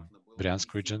Smolensk and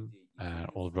Bryansk region,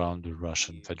 all around the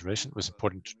Russian Federation. It was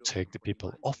important to take the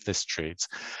people off the streets.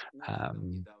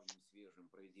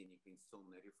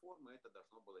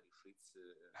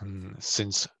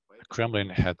 Since Kremlin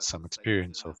had some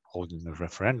experience of holding a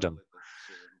referendum,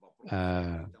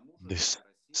 this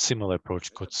similar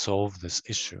approach could solve this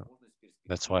issue.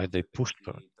 That's why they pushed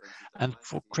for it. And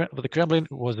for the Kremlin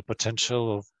was the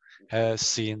potential of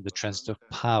seeing the transit of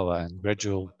power and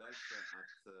gradual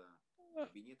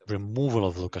removal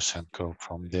of Lukashenko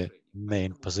from the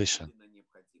main position.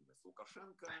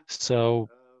 So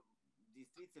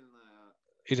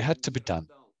it had to be done.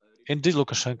 Indeed,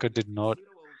 Lukashenko did not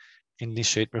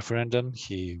initiate referendum.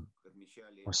 He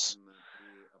was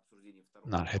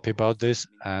not happy about this,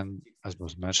 and as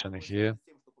was mentioned here,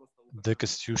 the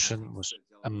constitution was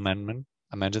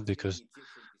amended because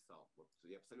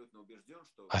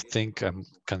I think I'm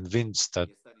convinced that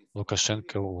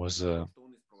Lukashenko was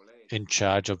in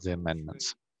charge of the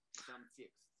amendments.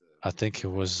 I think he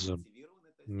was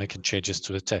making changes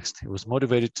to the text. He was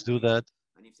motivated to do that.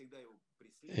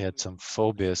 He had some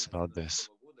phobias about this.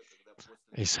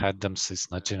 He's had them since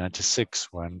 1996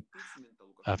 when,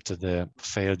 after the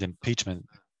failed impeachment,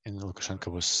 Lukashenko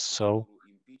was so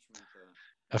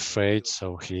afraid,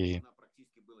 so he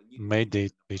made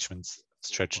the impeachment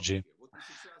strategy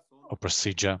or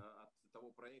procedure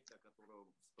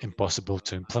impossible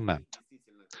to implement.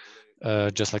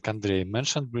 Just like Andrei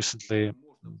mentioned recently,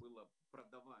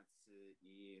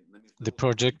 the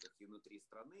project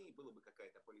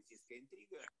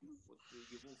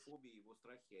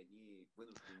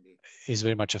is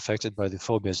very much affected by the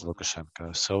phobias of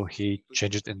Lukashenko. So he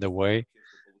changed it in the way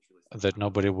that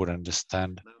nobody would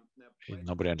understand.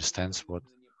 Nobody understands what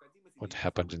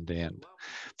happened in the end.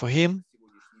 For him,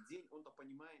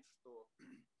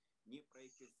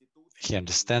 he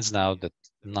understands now that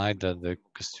neither the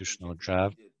constitutional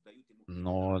draft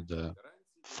nor the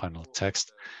final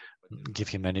text give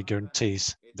him any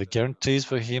guarantees. The guarantees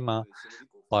for him are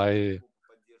by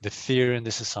the fear in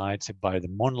the society, by the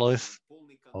monolith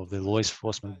of the law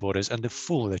enforcement bodies, and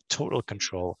the total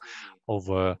control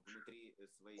over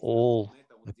all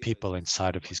the people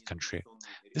inside of his country.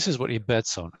 This is what he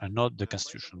bets on, and not the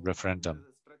constitutional referendum.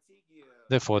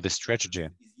 Therefore, the strategy,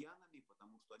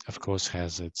 of course,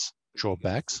 has its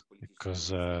drawbacks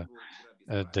because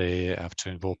they have to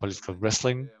involve political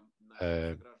wrestling,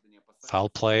 foul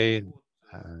play,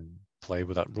 and play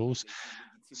without rules.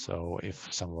 So if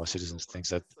some of our citizens think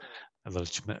that a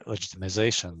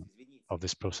legitimization of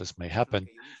this process may happen,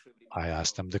 I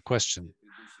asked them the question.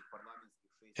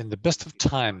 In the best of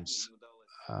times,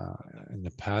 in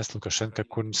the past, Lukashenko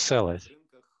couldn't sell it,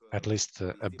 at least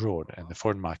abroad in the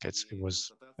foreign markets. It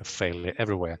was a failure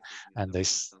everywhere, and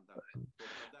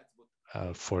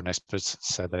foreign experts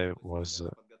said that it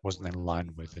wasn't in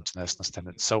line with international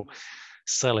standards. So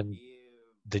selling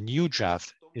the new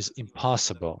draft is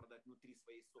impossible.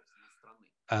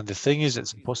 And the thing is,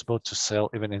 it's impossible to sell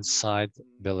even inside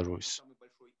Belarus.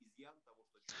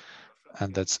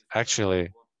 And that's actually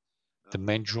the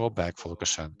main drawback for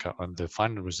Lukashenko, and the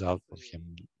final result will him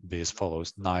be as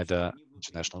follows: neither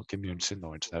international community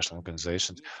nor international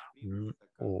organizations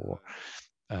or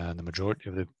the majority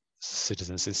of the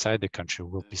citizens inside the country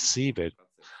will perceive it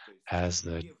as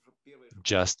the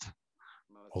just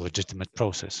or legitimate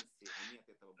process.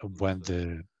 When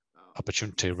the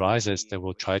opportunity arises, they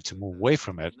will try to move away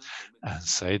from it and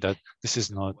say that this is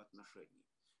not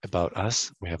about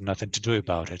us, we have nothing to do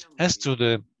about it. As to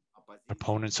the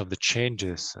proponents of the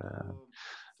changes,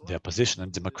 the opposition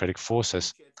and democratic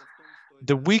forces,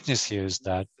 the weakness here is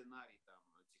that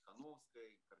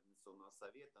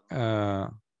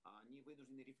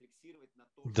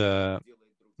the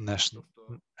national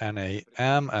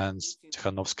NAM and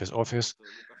Tikhanovskaya's office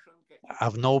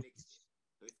have no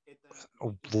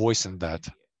voice in that.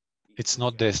 It's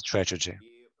not their strategy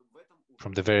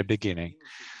from the very beginning.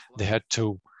 They had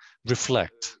to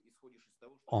reflect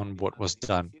on what was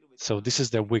done. So this is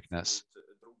their weakness.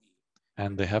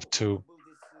 And they have to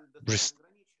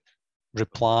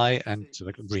reply and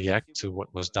to react to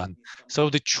what was done. So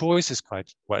the choice is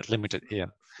quite limited here.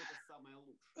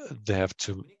 They have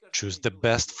to choose the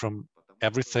best from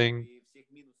everything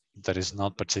that is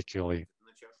not particularly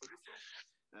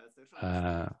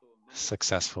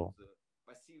successful.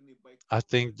 I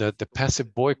think that the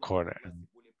passive boycott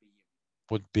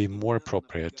would be more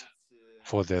appropriate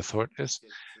for the authorities.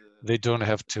 They don't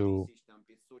have to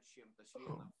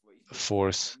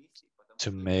force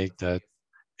to make that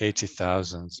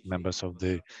 80,000 members of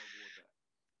the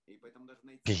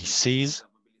PCs,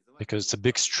 because it's a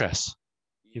big stress.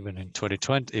 Even in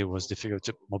 2020, it was difficult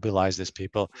to mobilize these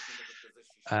people,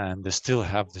 and they still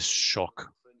have this shock.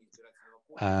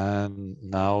 And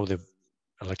now the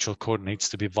electoral code needs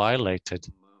to be violated,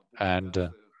 and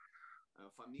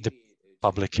the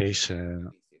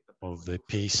publication of the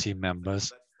PC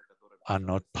members are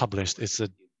not published. It's a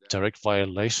direct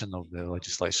violation of the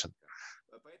legislation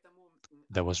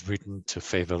that was written to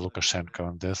favor Lukashenko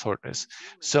and the authorities.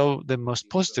 So the most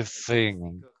positive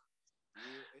thing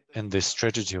in this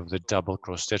strategy of the double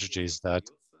cross strategy is that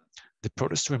the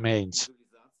protest remains.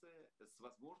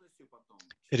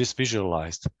 It is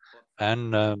visualized,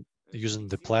 and using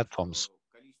the platforms,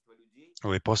 it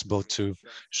will be possible to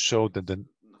show that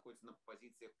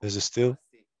there's a still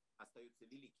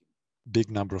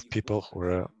big number of people who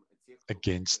are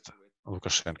against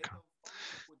Lukashenko.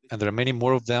 And there are many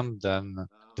more of them than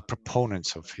the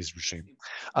proponents of his regime.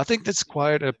 I think that's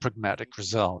quite a pragmatic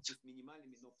result.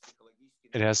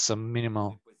 It has some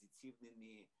minimal,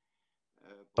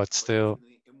 but still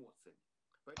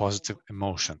positive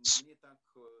emotions.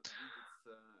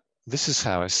 This is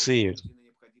how I see it.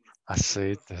 I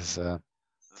see it as a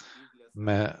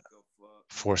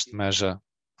forced measure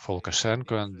for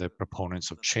Lukashenko and the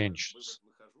proponents of changes.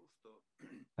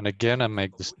 And again, I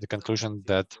make the conclusion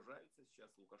that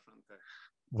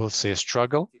we'll see a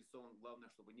struggle.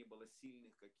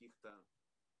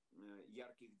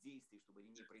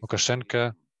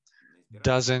 Lukashenko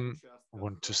doesn't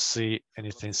want to see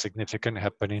anything significant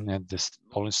happening at this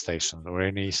polling station or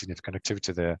any significant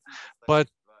activity there, but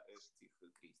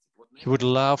he would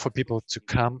allow for people to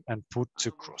come and put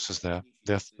two crosses there.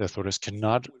 The authorities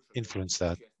cannot influence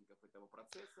that.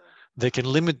 They can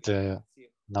limit the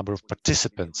number of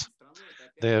participants.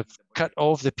 They have cut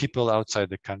off the people outside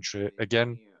the country.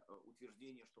 Again,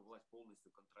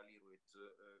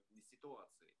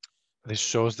 this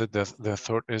shows that the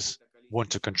authorities want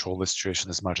to control the situation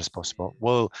as much as possible.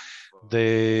 Well,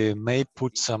 they may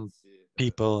put some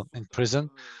people in prison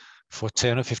for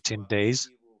 10 or 15 days,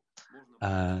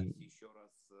 and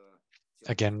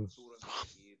again,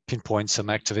 pinpoint some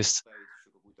activists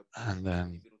and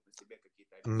then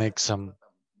make some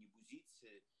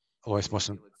law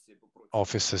enforcement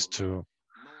officers to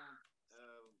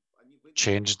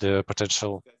change the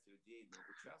potential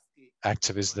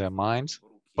activists' their minds.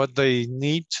 But they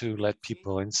need to let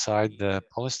people inside the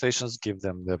polling stations, give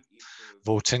them the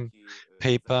voting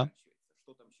paper,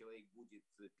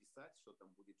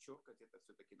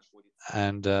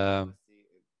 and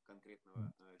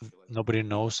nobody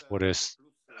knows what is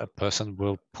a person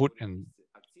will put in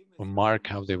or mark,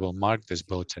 how they will mark this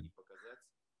bulletin.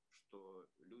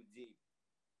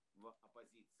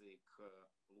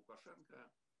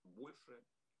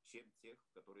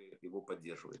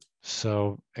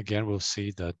 So again, we'll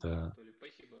see that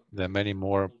there are many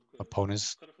more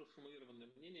opponents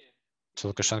to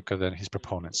Lukashenko than his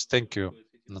proponents. Thank you,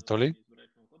 Anatoly.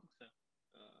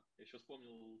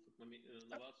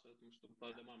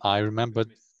 I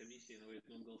remembered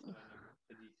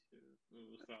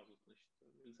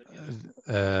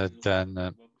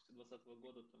then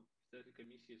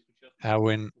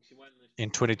when in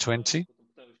 2020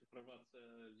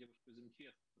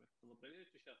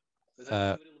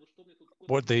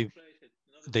 what they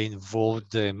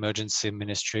involved the emergency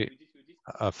ministry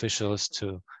officials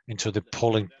into the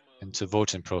polling, into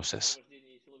voting process.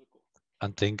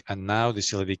 And now the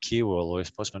siloviki or law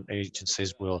enforcement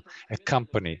agencies will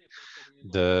accompany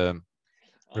the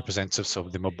representatives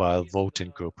of the mobile voting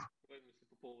group.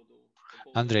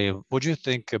 Andrei, what do you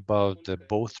think about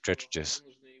both strategies?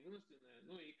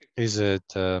 Is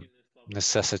it a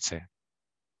necessity?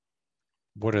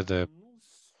 What are the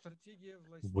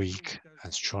weak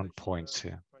and strong points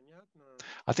here?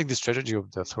 I think the strategy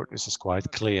of the authorities is quite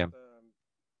clear.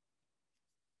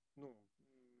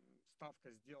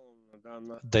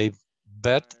 They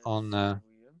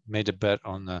made a bet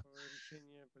on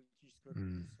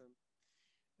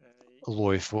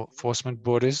law enforcement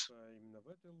bodies.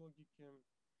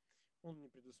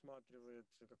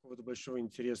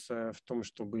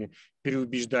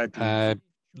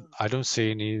 I don't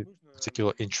see any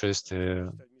particular interest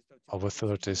of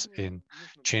authorities in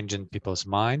changing people's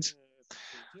minds.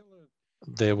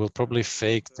 They will probably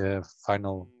fake the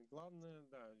final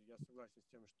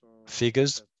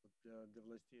figures,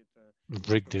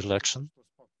 rig the election.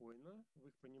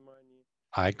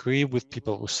 I agree with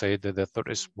people who say that the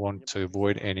authorities want to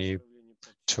avoid any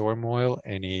turmoil,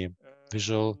 any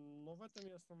visual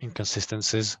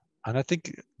inconsistencies. And I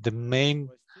think the main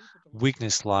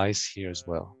weakness lies here as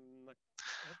well.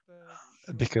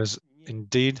 Because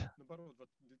indeed,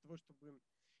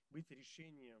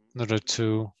 in order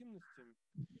to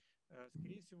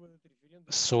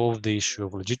solve the issue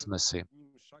of legitimacy,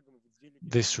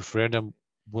 this referendum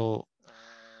will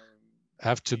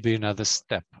have to be another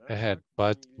step ahead,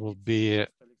 but will be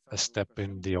a step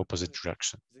in the opposite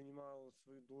direction.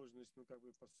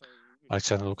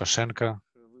 Alexander Lukashenko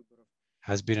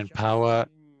has been in power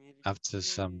after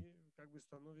some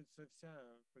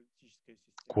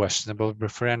questionable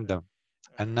referendum,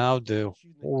 and now the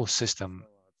whole system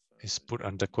is put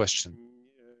under question,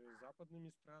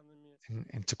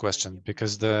 into question,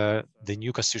 because the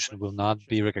new constitution will not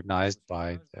be recognized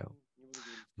by the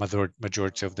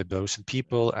majority of the Belarusian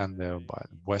people and by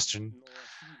the Western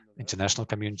international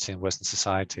community and Western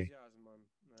society.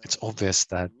 It's obvious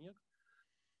that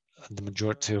the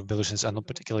majority of Belarusians are not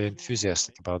particularly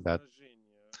enthusiastic about that.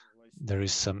 There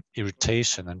is some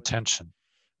irritation and tension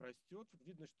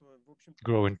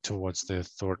growing towards the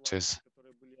authorities,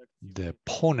 the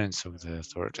opponents of the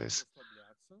authorities,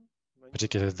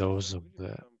 particularly those of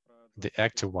the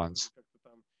active ones.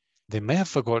 They may have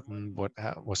forgotten what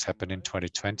was happening in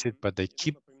 2020, but they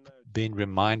keep being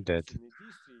reminded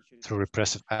through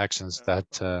repressive actions that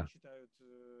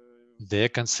they're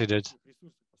considered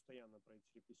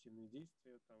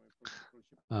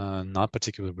not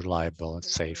particularly reliable and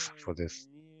safe for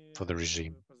the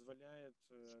regime.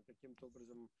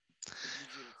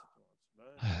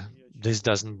 This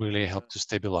doesn't really help to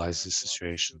stabilize the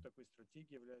situation.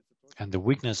 And the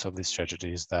weakness of this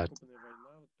strategy is that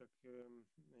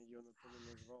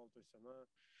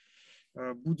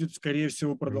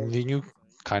the new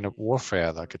kind of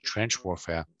warfare, like a trench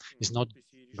warfare, is not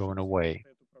going away.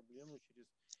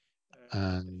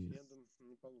 And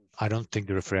I don't think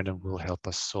the referendum will help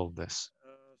us solve this.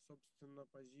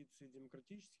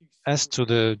 As to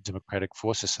the democratic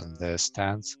forces and their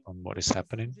stance on what is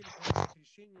happening,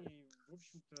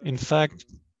 in fact,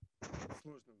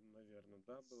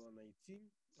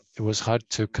 it was hard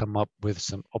to come up with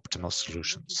some optimal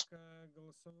solutions.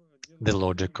 The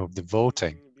logic of the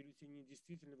voting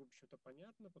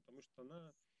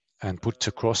and put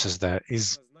two crosses there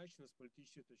is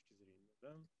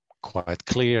quite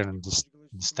clear and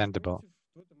understandable.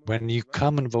 When you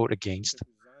come and vote against,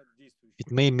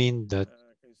 it may mean that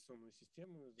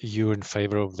you're in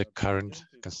favor of the current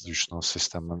constitutional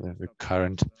system and the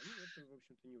current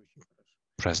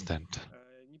president,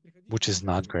 which is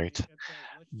not great.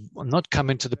 Not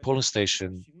coming to the polling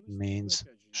station means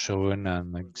showing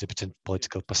and exhibiting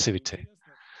political passivity.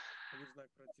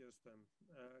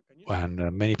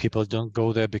 And many people don't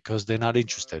go there because they're not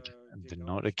interested and they're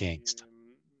not against.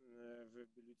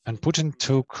 And putting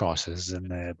two crosses in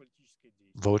the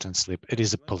voting slip, it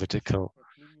is a political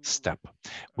step,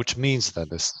 which means that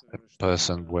this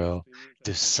person will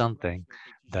do something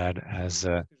that has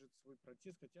a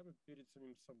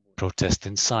protest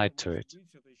inside to it.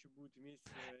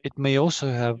 It may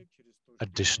also have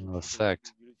additional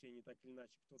effect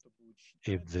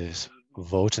if these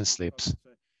voting slips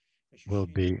will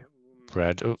be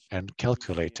read and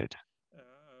calculated.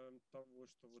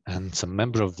 And some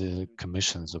member of the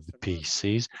commissions of the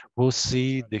PCs will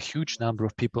see the huge number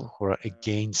of people who are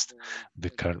against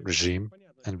the current regime.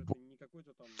 And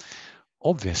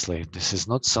obviously, this is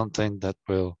not something that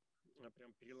will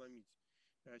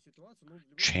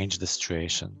change the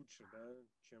situation.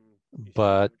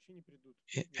 But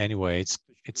anyway,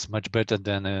 it's much better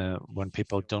than when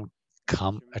people don't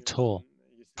come at all,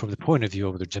 from the point of view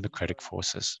of the democratic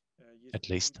forces, at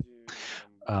least.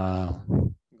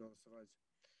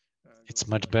 It's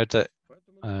much better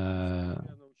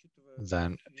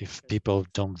than if people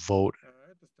don't vote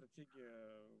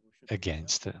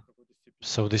against it.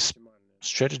 So this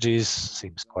strategy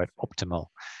seems quite optimal,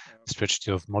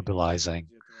 strategy of mobilizing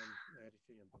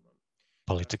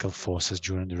political forces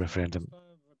during the referendum.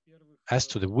 As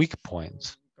to the weak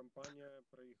points,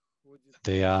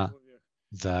 they are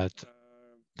that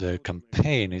the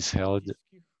campaign is held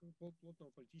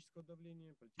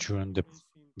during the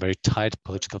very tight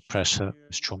political pressure,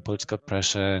 strong political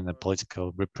pressure and the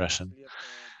political repression,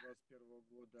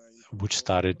 which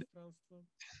started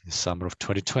in the summer of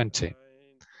 2020.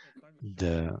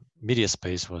 The media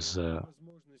space was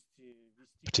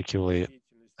particularly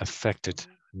affected,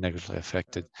 negatively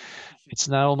affected. It's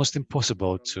now almost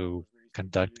impossible to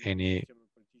conduct any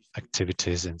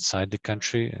activities inside the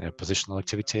country, oppositional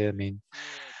activity, I mean.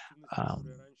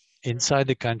 Inside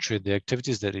the country, the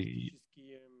activities that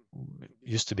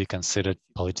used to be considered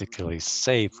politically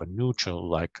safe or neutral,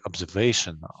 like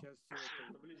observation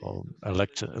or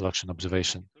election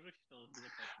observation,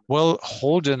 well,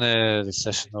 holding the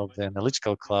session of the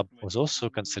analytical club was also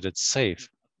considered safe.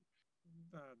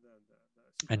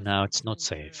 And now it's not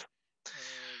safe.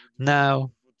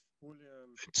 Now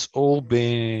it's all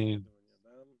been,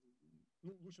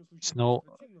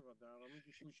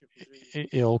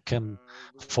 it all can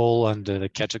fall under the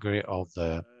category of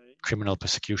the criminal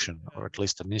persecution, or at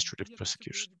least administrative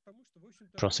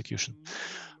prosecution.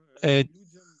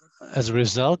 As a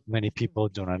result, many people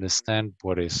don't understand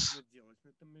what is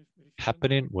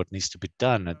happening, what needs to be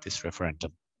done at this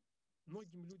referendum.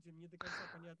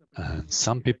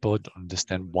 Some people don't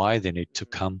understand why they need to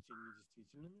come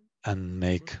and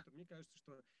make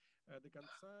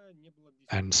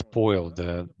and spoil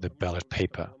the ballot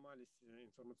paper.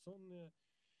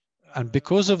 And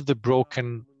because of the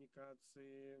broken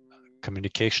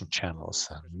communication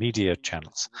channels, media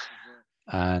channels,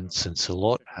 and since a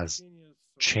lot has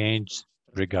changed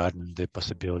regarding the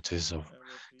possibilities of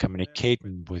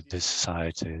communicating with the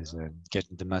societies and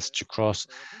getting the message across,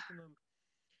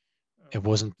 it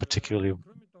wasn't particularly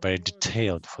very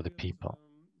detailed for the people.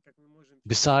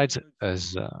 Besides,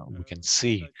 as we can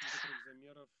see,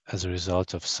 as a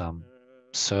result of some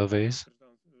surveys,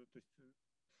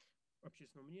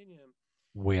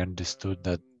 we understood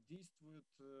that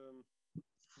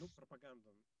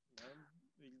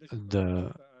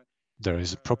there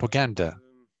is propaganda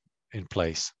in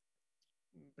place.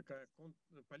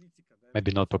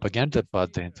 Maybe not propaganda,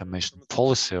 but the information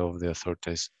policy of the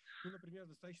authorities.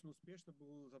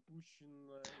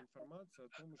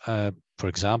 For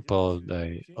example,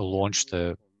 they launched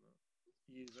a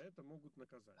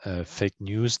fake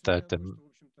news that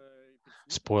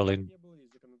spoiling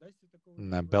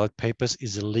ballot papers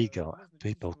is illegal.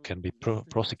 People can be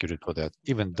prosecuted for that,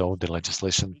 even though the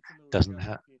legislation doesn't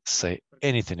say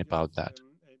anything about that.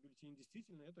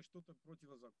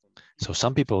 So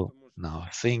some people now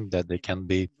think that they can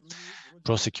be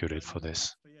prosecuted for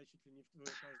this.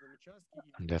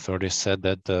 And the authorities said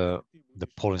that the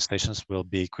polling stations will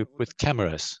be equipped with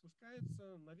cameras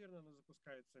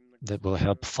that will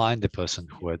help find the person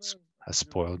who has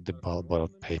spoiled the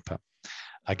ballot paper.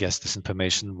 I guess this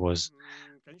information was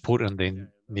put in the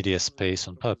media space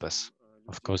on purpose.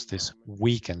 Of course, this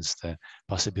weakens the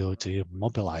possibility of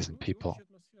mobilizing people.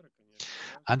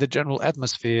 And the general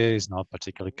atmosphere is not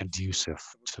particularly conducive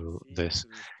to this.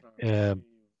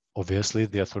 Obviously,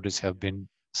 the authorities have been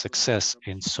success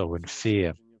in sowing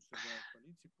fear.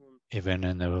 Even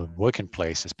in the working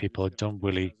places, people don't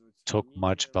really talk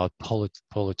much about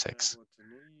politics.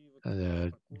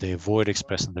 They avoid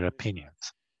expressing their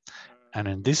opinions. And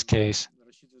in this case,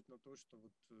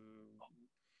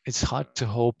 it's hard to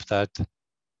hope that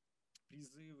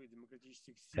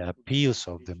the appeals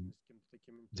of the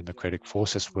democratic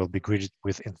forces will be greeted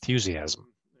with enthusiasm.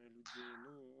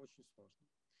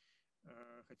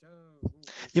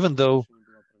 Even though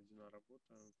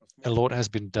a lot has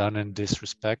been done in this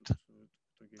respect,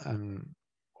 and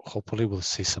hopefully we'll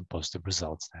see some positive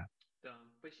results there.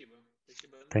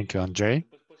 Thank you, Andrei.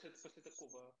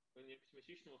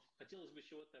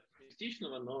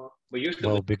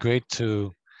 Well, it'd be great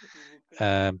to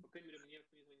have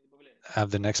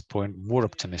the next point more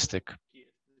optimistic.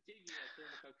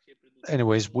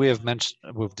 Anyways, we've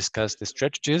discussed the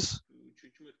strategies,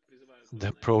 the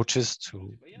approaches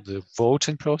to the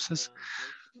voting process.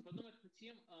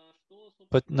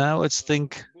 But now let's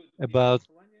think about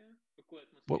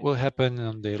what will happen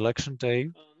on the election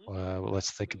day.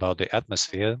 Let's think about the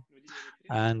atmosphere,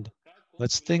 and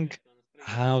let's think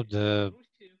how the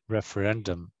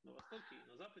referendum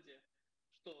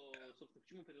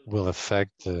will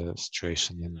affect the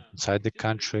situation inside the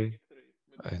country,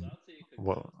 and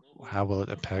how will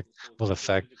it affect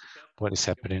what is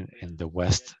happening in the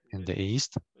West, in the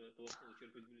East.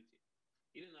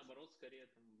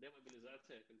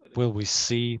 Will we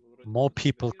see more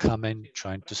people coming,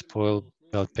 trying to spoil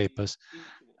ballot papers,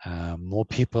 more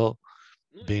people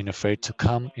being afraid to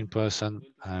come in person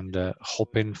and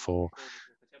hoping for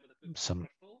some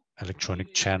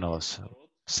electronic channels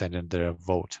sending their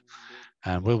vote?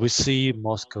 And will we see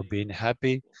Moscow being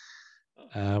happy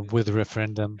with the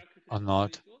referendum or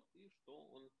not?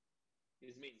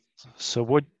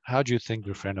 So how do you think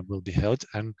the referendum will be held,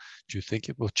 and do you think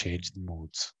it will change the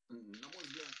moods?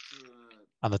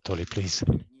 Anatoly, please.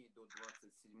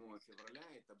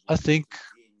 I think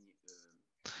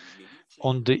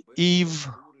on the eve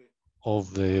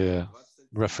of the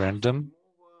referendum,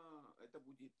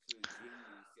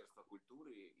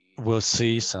 we'll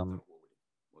see some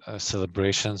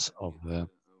celebrations of the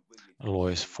law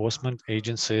enforcement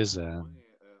agencies, and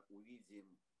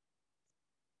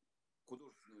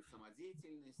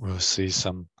we'll see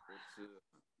some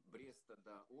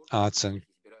arts and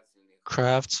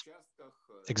crafts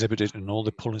exhibited in all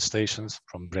the polling stations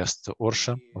from Brest to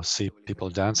Orsha. We'll see people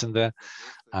dancing there,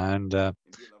 and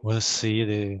we'll see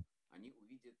the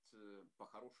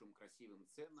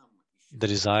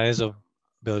desires of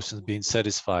Belarusians being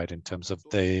satisfied in terms of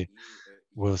they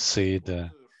will see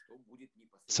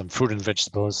some fruit and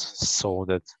vegetables sold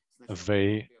at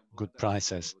very good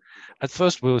prices. At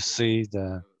first, we'll see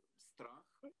the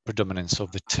predominance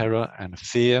of the terror and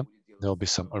fear. There will be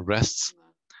some arrests.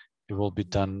 It will be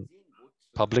done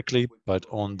publicly, but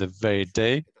on the very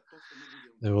day,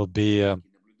 there will be a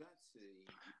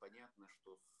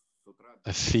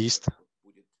feast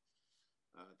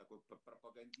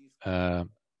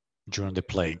during the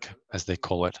plague, as they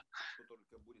call it.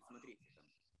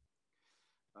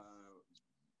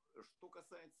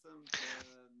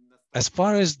 As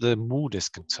far as the mood is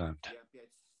concerned,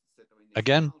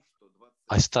 again,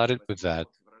 I started with that.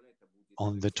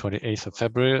 On the 28th of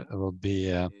February, there will be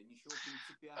a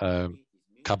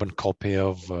carbon copy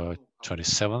of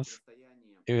 27th.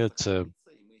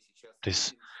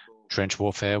 This trench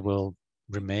warfare will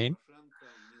remain,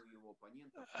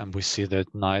 and we see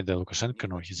that neither Lukashenko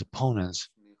nor his opponents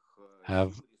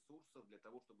have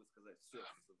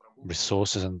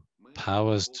resources and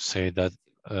powers to say that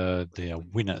they are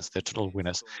winners, they're total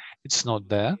winners. It's not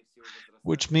there,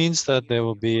 which means that there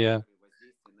will be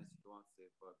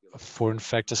foreign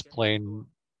factors playing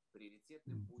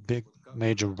big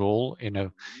major role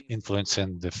in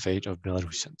influencing the fate of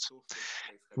Belarusians.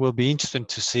 It will be interesting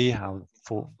to see how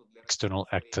external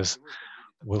actors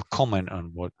will comment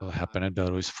on what will happen in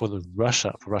Belarus. For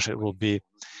Russia, it will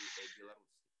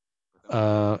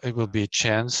be a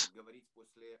chance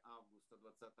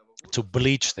to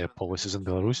bleach their policies in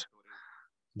Belarus,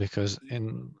 because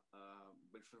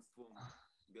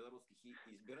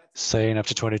saying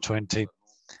after 2020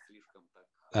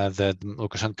 that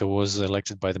Lukashenko was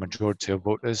elected by the majority of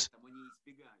voters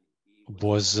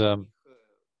was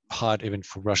hard even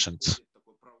for Russians.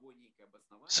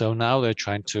 So now they're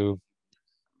trying to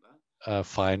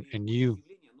find a new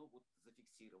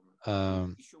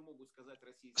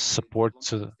support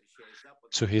to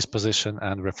his position,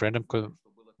 and referendum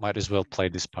might as well play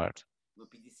this part.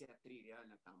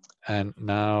 And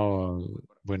now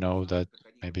we know that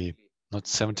maybe not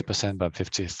 70%, but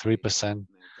 53%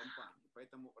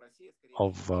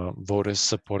 of voters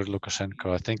supported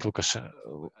Lukashenko. I think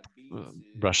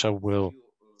Russia will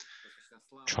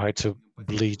try to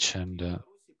bleach and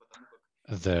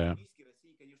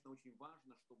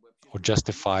or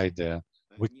justify their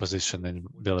weak position in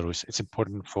Belarus. It's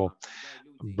important for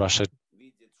Russia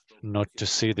not to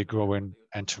see the growing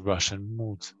anti-Russian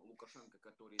mood.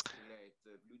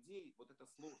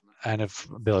 And if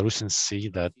Belarusians see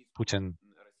that Putin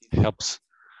helps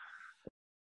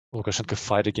Lukashenko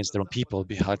fight against their own people, it'll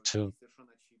be hard to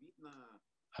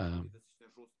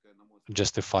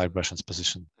justify Russia's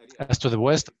position. As to the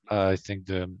West, I think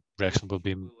the reaction will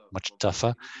be much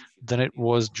tougher than it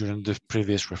was during the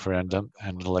previous referendum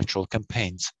and electoral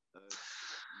campaigns.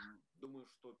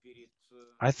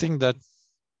 I think that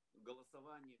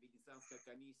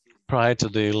prior to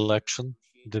the election,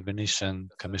 the Venetian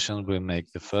Commission will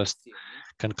make the first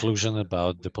conclusion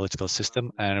about the political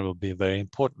system, and it will be very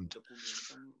important,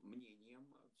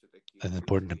 an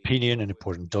important opinion, an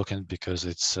important document, because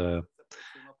it's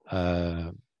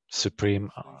supreme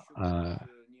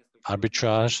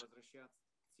arbitrage.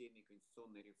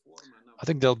 I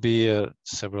think there'll be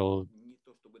several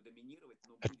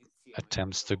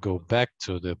attempts to go back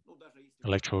to the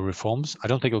electoral reforms. I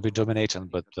don't think it will be dominating,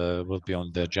 but will be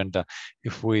on the agenda.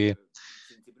 If we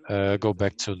go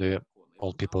back to the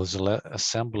All People's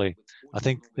Assembly, I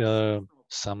think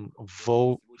some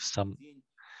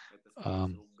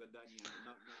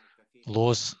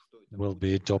laws will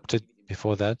be adopted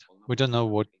before that. We don't know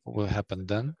what will happen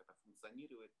then.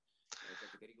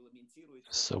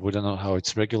 So we don't know how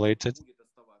it's regulated.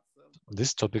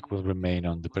 This topic will remain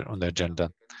on the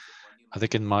agenda. I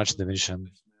think in March the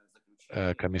Venetian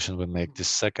Commission will make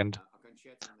this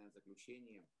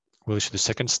will issue the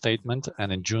second statement,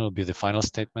 and in June will be the final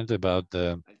statement about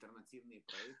the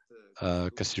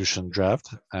constitution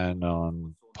draft and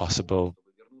on possible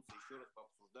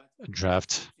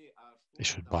draft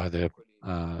issued by the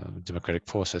democratic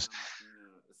forces.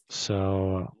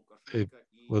 So it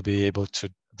will be able to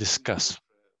discuss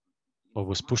what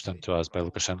was pushed onto us by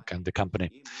Lukashenko and the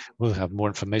company. We'll have more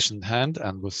information in hand,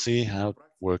 and we'll see how it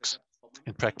works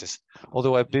in practice.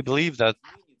 Although I believe that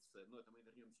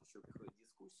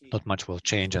not much will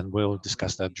change, and we'll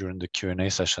discuss that during the Q&A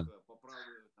session.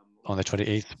 On the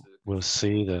 28th, we'll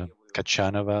see the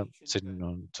Kachanova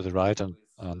sitting to the right and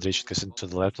Andrei sitting to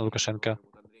the left of Lukashenko.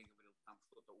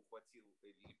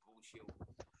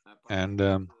 And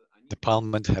the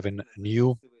parliament having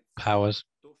new powers.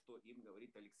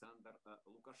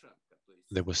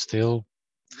 They will still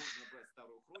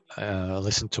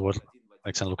listen to what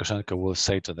Alexander Lukashenko will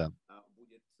say to them,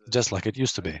 just like it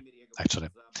used to be, actually.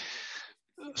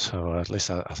 So at least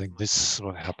I think this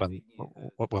will happen.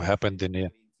 What will happen in the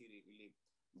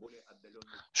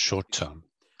short term,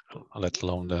 let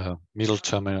alone the middle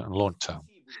term and long term.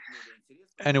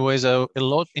 Anyways, a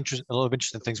lot of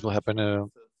interesting things will happen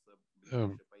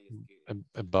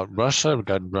about Russia,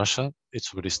 regarding Russia.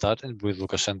 It's already started with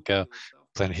Lukashenko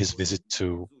planning his visit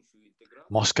to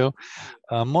Moscow.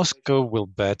 Moscow will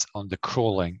bet on the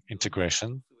crawling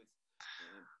integration,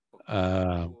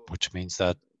 which means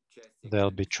that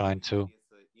they'll be trying to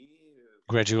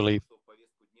gradually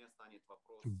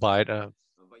bite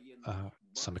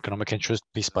some economic interest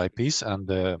piece by piece, and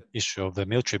the issue of the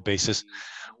military bases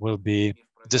will be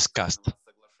discussed,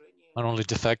 not only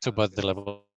de facto, but the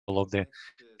level of the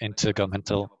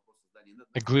intergovernmental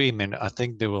agreement. I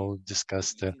think they will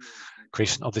discuss the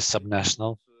creation of the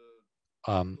subnational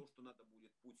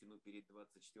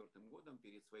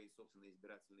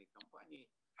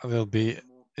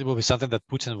it will be something that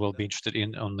Putin will be interested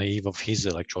in on the eve of his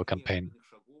electoral campaign.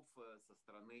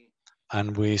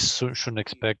 And we shouldn't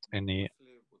expect any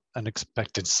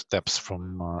unexpected steps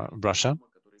from Russia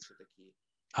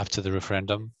after the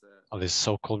referendum, or this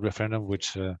so-called referendum,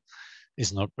 which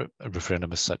is not a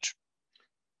referendum as such.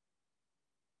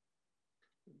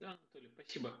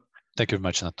 Thank you very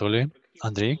much, Anatoly.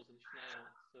 Andrei?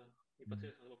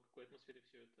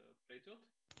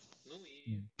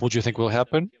 What do you think will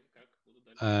happen?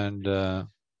 And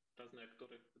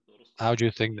how do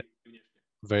you think that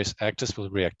various actors will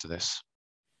react to this?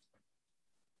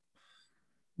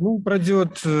 Well,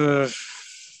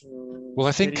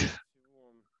 I think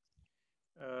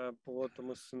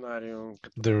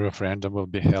the referendum will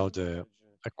be held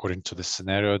according to the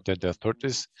scenario that the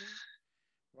authorities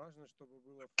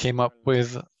came up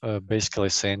with, basically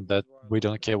saying that we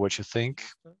don't care what you think,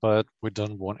 but we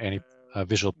don't want any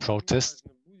visual protest.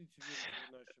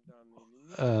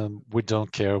 We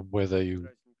don't care whether you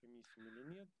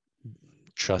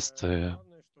trust the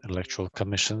electoral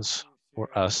commissions or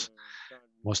us.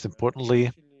 Most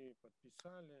importantly,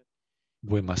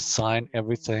 we must sign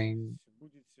everything,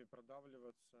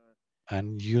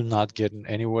 and you're not getting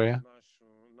anywhere.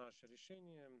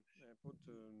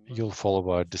 You'll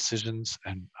follow our decisions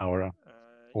and our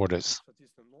orders.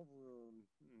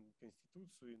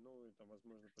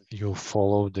 You'll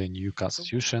follow the new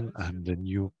constitution and the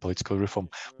new political reform.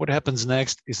 What happens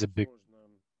next is a big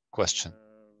question.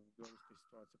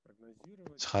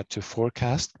 It's hard to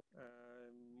forecast.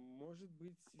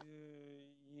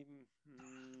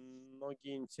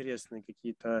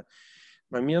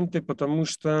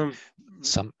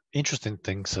 Some interesting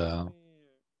things are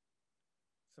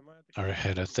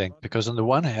ahead, I think, because on the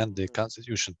one hand, the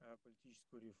constitution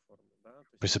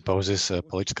presupposes a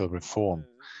political reform.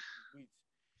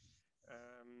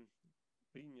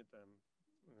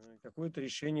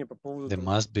 There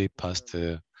must be passed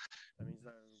a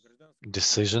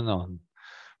decision on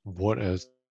what a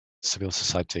civil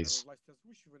society is.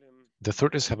 The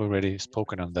authorities have already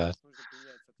spoken on that.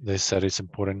 They said it's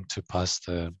important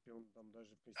to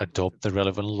adopt the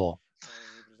relevant law.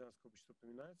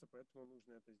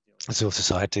 Civil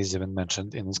society is even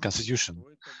mentioned in this constitution,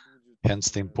 hence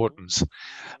the importance.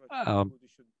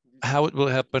 How it will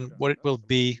happen, what it will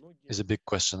be, is a big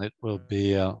question. It will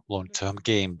be a long-term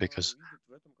game because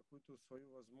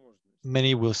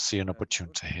many will see an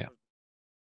opportunity here,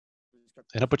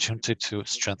 an opportunity to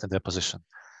strengthen their position,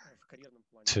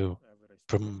 to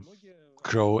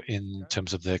grow in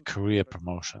terms of their career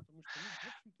promotion.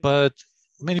 But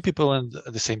many people,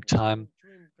 at the same time,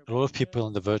 a lot of people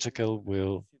in the vertical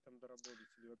will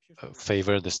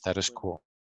favor the status quo.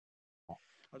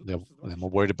 They're more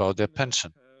worried about their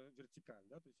pension,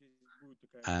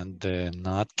 and they're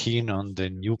not keen on the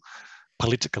new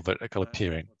political vertical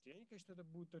appearing.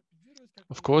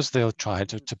 Of course, they'll try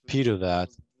to torpedo that,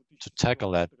 to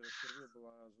tackle that,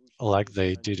 like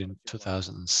they did in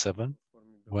 2007,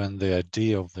 when the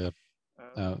idea of the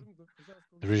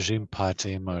regime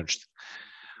party emerged.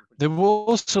 There will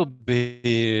also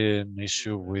be an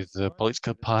issue with the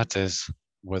political parties,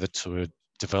 whether to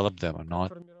develop them or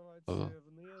not.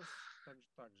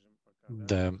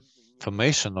 The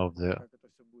formation of the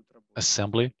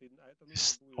assembly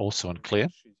is also unclear.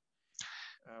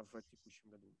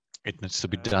 It needs to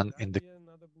be done in the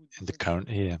current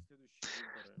year.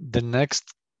 The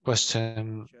next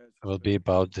question will be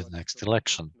about the next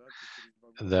election.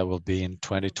 That will be in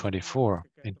 2024,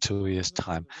 in 2 years'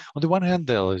 time. On the one hand,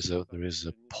 there is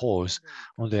a pause.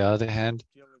 On the other hand,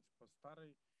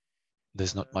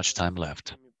 there's not much time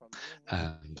left.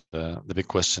 And the big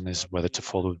question is whether to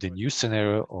follow the new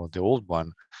scenario or the old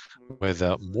one,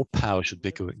 whether more power should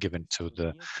be given to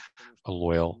the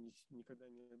loyal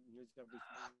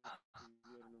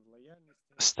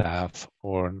staff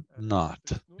or not,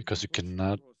 because you can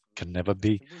never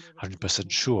be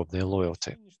 100% sure of their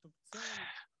loyalty.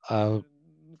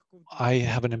 I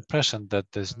have an impression that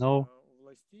there's no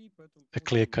a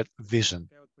clear-cut vision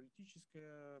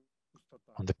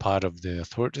on the part of the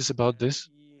authorities about this.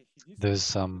 There's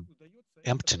some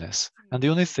emptiness, and the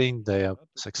only thing they are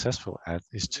successful at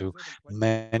is to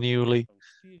manually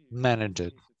manage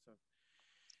it.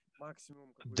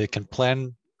 They can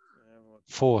plan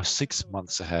 4-6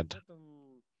 months ahead,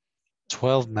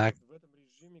 12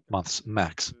 months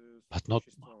max, but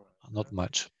not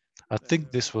much. I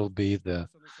think this will be the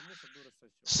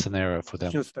scenario for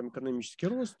them.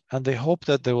 And they hope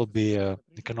that there will be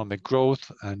economic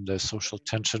growth and social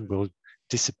tension will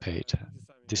dissipate,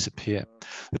 disappear.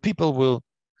 The people will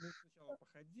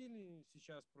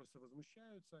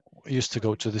used to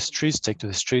go to the streets, take to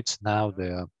the streets. Now they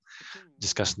are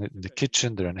discussing it in the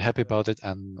kitchen. They're unhappy about it,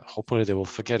 and hopefully they will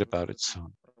forget about it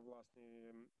soon.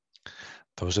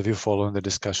 Those of you following the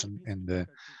discussion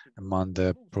among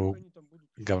the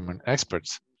pro-government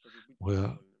experts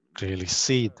will clearly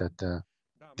see that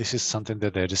this is something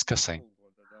that they're discussing.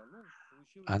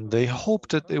 And they hope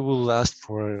that it will last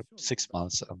for 6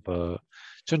 months, but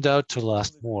turned out to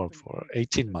last more, for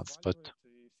 18 months. But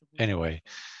anyway,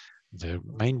 the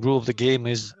main rule of the game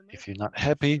is if you're not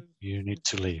happy, you need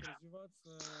to leave.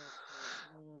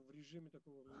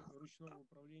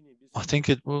 I think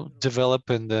it will develop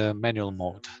in the manual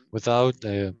mode without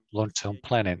the long-term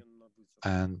planning,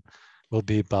 and will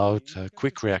be about a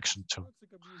quick reaction to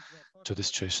the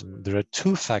situation. There are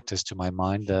two factors to my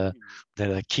mind that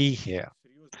are key here,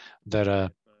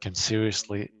 that can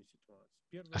seriously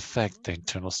affect the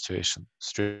internal situation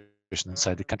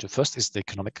inside the country. First is the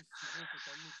economic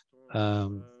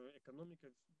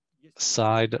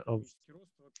side of,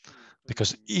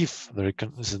 because if there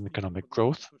is an economic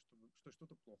growth,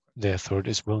 the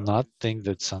authorities will not think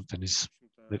that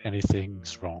anything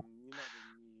is wrong,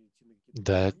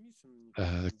 that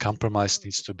compromise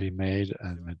needs to be made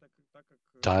and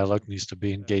dialogue needs to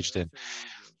be engaged in.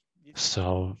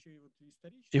 So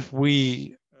if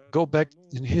we go back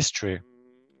in history,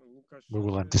 we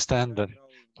will understand that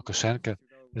Lukashenko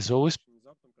has always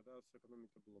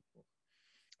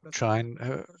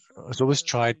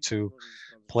tried to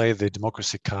play the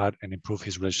democracy card and improve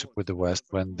his relationship with the West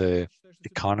when the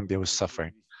economy was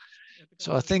suffering.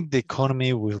 So I think the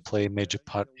economy will play a major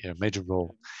part here, major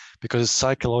role, because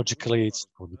psychologically, it's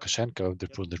for Lukashenko,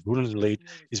 the ruling elite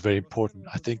is very important.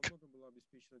 I think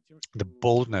the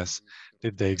boldness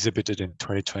that they exhibited in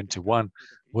 2021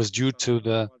 was due to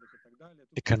the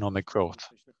economic growth,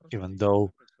 even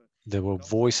though there were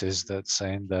voices that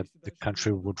saying that the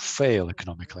country would fail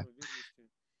economically.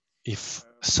 If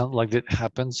something like that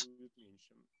happens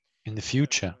in the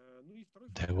future,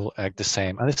 they will act the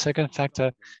same. And the second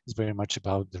factor is very much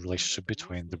about the relationship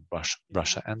between the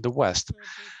Russia and the West,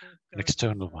 an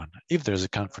external one. If there's a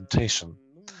confrontation,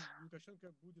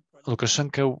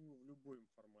 Lukashenko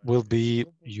will be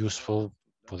useful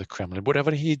for the Kremlin,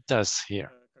 whatever he does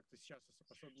here.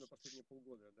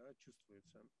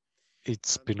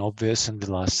 It's been obvious in the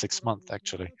last 6 months,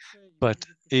 actually. But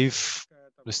if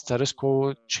the status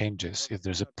quo changes, if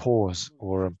there's a pause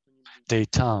or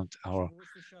détente or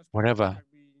whatever,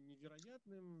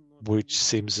 which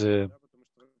seems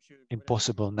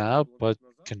impossible now, but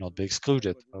cannot be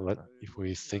excluded. If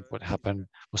we think what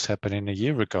was happening a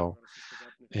year ago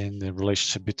in the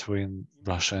relationship between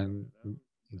Russia and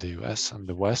the US and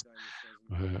the West,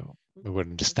 we would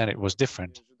understand it was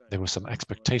different. There were some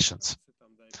expectations.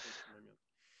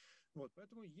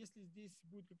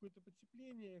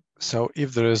 So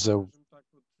if there is a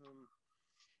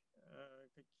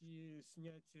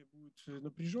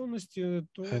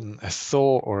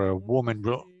thaw or a warming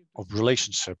of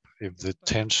relationship, if the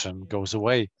tension goes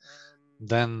away,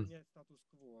 then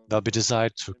there'll be desire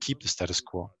to keep the status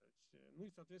quo.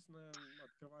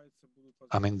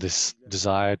 I mean, this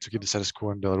desire to keep the status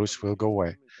quo in Belarus will go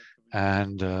away.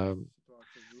 And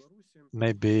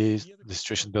maybe the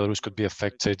situation in Belarus could be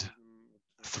affected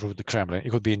through the Kremlin. It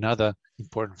could be another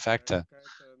important factor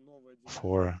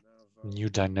for new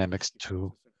dynamics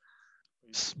to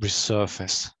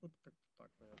resurface.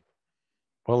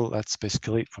 Well, that's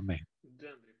basically it for me.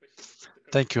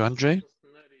 Thank you, Andrei.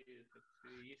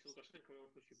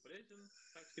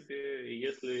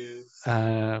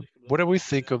 What do we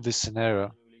think of this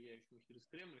scenario?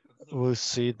 We'll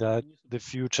see that the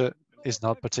future is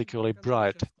not particularly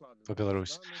bright for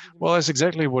Belarus. Well, that's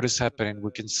exactly what is happening.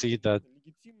 We can see that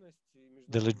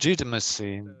the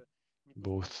legitimacy,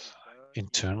 both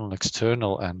internal and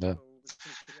external, and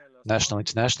national,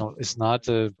 international, is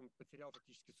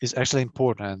actually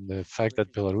important. And the fact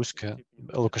that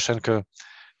Lukashenko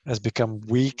has become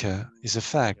weaker is a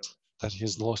fact. That he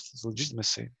has lost his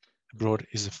legitimacy abroad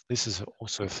this is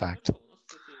also a fact.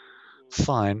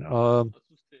 Fine.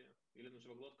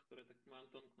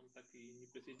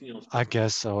 I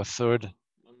guess our third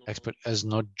expert has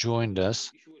not joined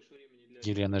us,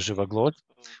 Елена Живоглот,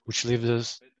 which leaves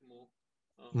us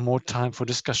more time for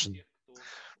discussion.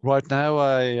 Right now,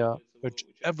 I urge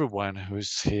everyone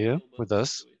who's here with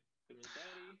us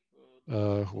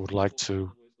who would like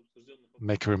to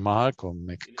make a remark or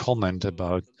make a comment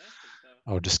about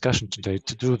our discussion today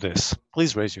to do this.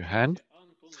 Please raise your hand,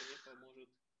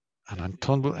 and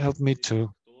Anton will help me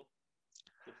to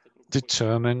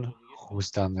determine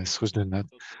who's done this, who's doing that.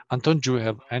 Anton, do you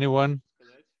have anyone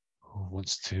who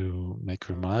wants to make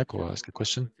a remark or ask a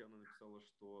question?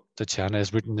 Tatiana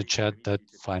has written in the chat that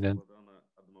finding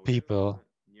people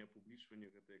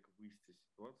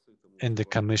in the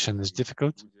commission is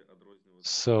difficult.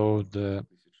 So there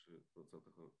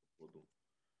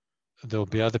will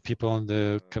be other people on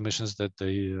the commissions that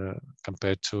they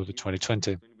compared to the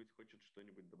 2020.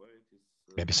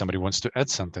 Maybe somebody wants to add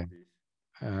something,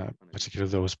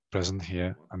 particularly those present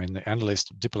here. I mean, the analysts,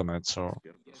 diplomats, or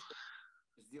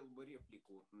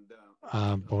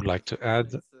would like to add,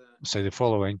 say the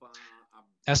following.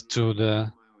 As to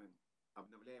the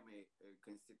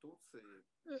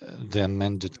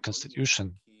amended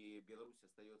constitution,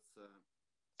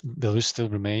 Belarus still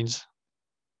remains,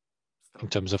 in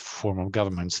terms of form of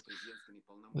governments,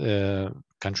 a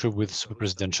country with super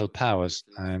presidential powers.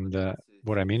 And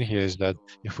what I mean here is that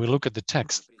if we look at the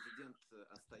text,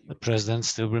 the president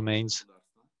still remains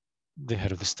the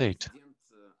head of the state,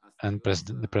 and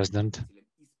the president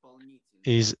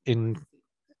is in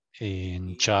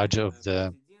charge of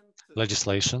the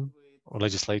legislation or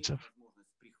legislature,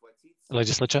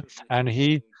 and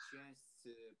he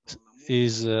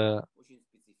is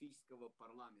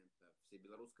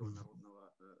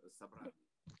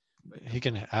he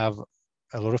can have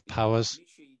a lot of powers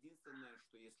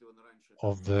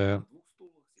of the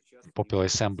Popular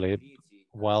Assembly.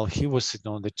 While he was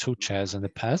sitting on the two chairs in the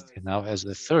past, he now has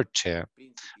the third chair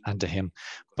under him.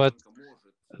 But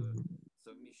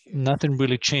nothing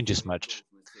really changes much.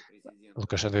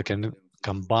 Lukashenko can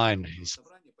combine his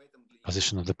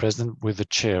position of the president with the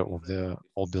chair of the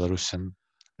All Belarusian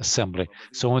Assembly.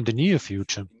 So in the near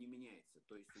future,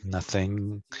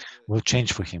 Nothing will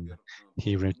change for him.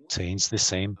 He retains the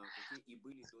same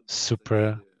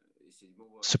super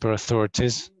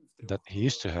authorities that he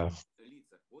used to have.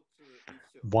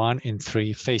 1 in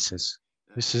 3 faces.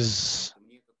 This is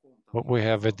what we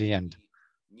have at the end,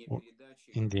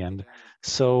 in the end.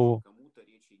 So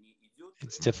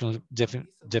it's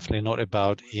definitely not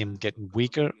about him getting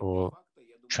weaker or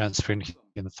transferring his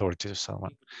authority to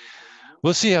someone.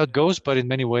 We'll see how it goes, but in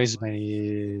many ways,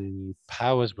 many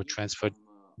powers were transferred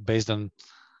based on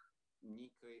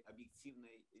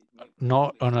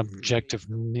not on objective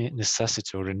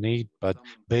necessity or a need, but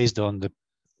based on the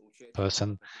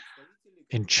person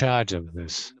in charge of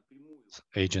this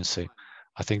agency.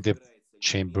 I think the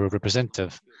Chamber of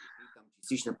Representatives,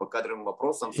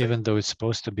 even though it's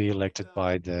supposed to be elected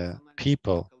by the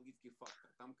people,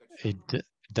 it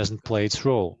doesn't play its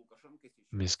role.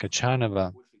 Ms.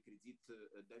 Kachanova,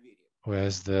 who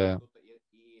has a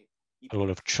lot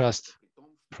of trust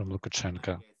from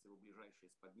Lukashenko,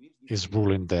 is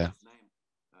ruling there.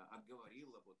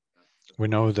 We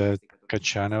know that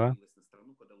Kachanova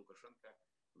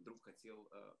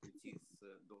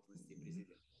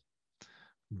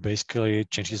basically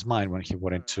changed his mind when he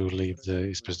wanted to leave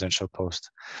his presidential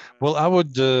post. Well, I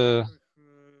would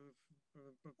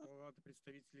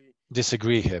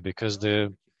disagree here because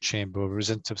the Chamber of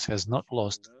Representatives has not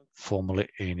lost formally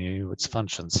any of its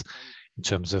functions in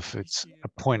terms of its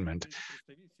appointment.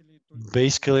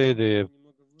 Basically, the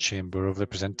Chamber of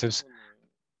Representatives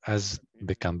has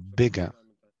become bigger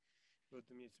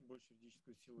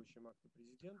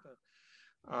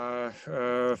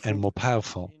and more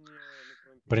powerful.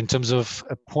 But in terms of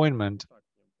appointment,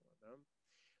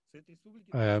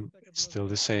 it's still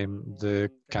the same.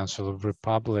 The Council of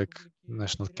Republic,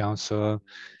 National Council,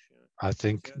 I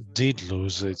think, did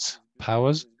lose its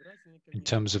powers in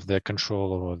terms of their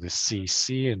control over the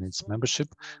CC and its membership,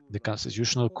 the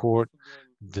Constitutional Court,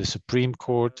 the Supreme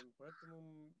Court.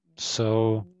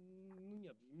 So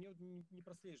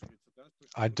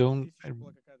I don't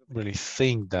really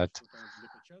think that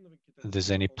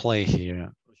there's any play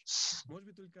here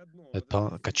that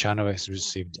Kachanova has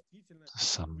received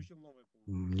some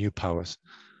new powers.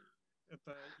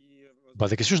 But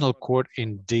the Constitutional Court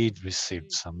indeed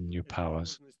received some new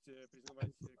powers,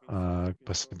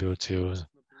 possibility of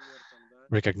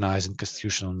recognizing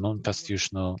constitutional,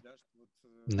 non-constitutional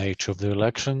nature of the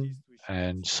election,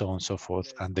 and so on and so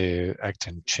forth. And the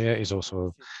acting chair is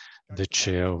also the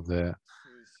chair of the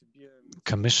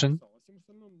commission.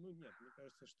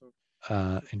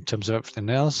 In terms of everything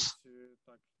else,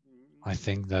 I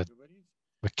think that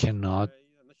we cannot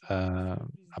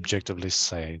objectively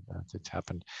say that it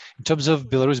happened. In terms of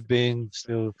Belarus being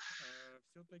still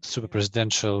super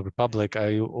presidential republic,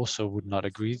 I also would not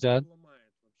agree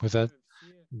with that.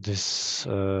 This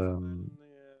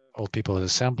all people's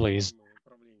assembly is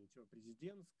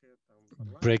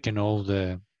breaking all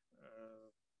the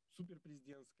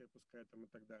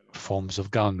forms of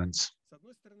governments,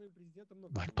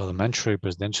 like parliamentary,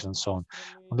 presidential, and so on.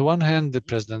 On the one hand, the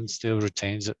president still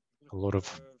retains a lot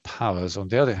of powers. On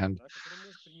the other hand,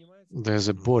 there's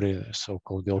a body,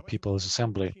 so-called the All People's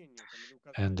Assembly,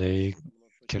 and they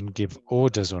can give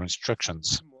orders or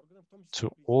instructions to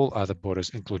all other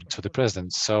bodies, including to the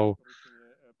president. So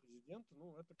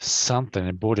something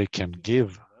a body can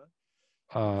give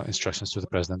instructions to the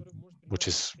president, which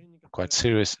is quite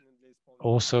serious.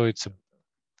 Also, it's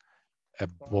a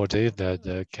body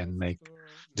that can make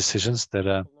decisions that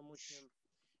are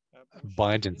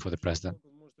binding for the president,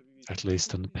 at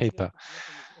least on the paper.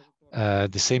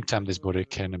 At the same time, this body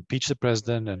can impeach the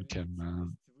president and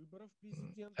can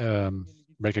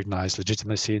recognize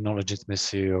legitimacy,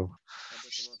 non-legitimacy of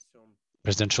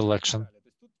presidential election,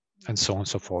 and so on and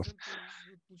so forth.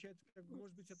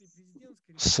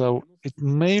 So it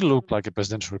may look like a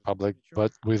presidential republic,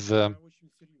 but with a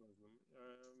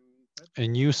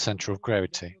new center of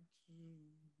gravity,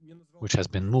 which has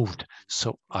been moved.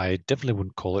 So I definitely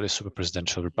wouldn't call it a super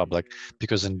presidential republic,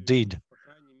 because indeed,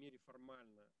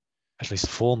 at least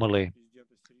formally,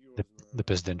 the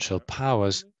presidential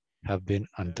powers have been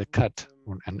undercut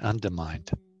and undermined.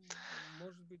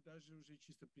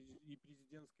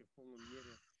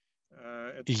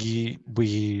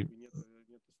 We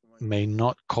may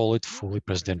not call it fully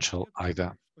presidential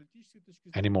either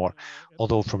anymore,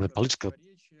 although from a political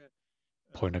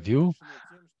point of view,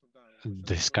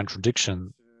 this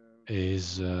contradiction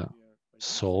is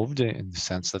solved in the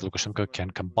sense that Lukashenko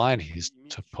can combine his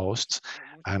two posts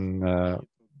and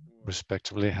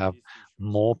respectively have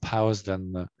more powers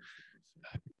than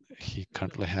he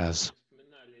currently has.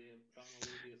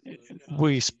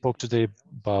 We spoke today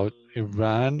about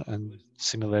Iran and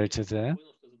similarity there.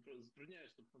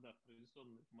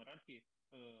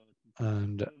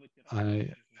 And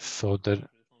I thought that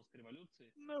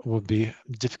it would be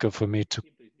difficult for me to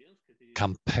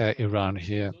compare Iran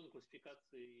here,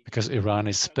 because Iran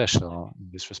is special in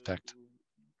this respect.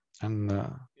 And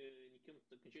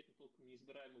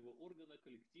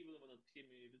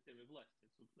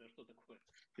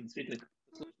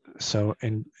so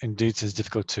indeed, it's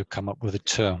difficult to come up with a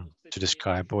term to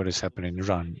describe what is happening in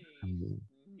Iran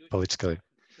politically.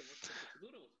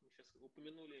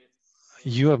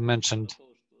 You have mentioned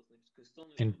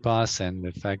in passing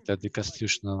the fact that the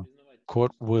Constitutional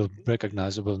Court will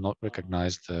recognize or will not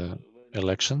recognize the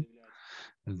election.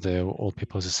 The All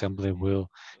People's Assembly will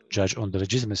judge on the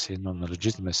legitimacy and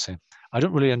non-legitimacy. I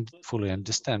don't really fully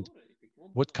understand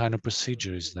what kind of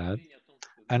procedure is that,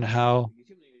 and how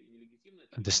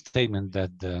the statement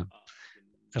that the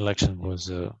election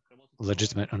was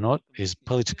legitimate or not is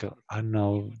political. I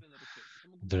know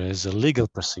there is a legal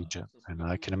procedure, and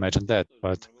I can imagine that,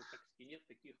 but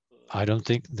I don't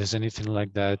think there's anything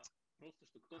like that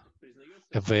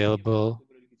available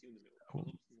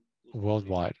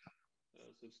worldwide.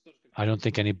 I don't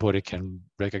think anybody can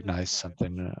recognize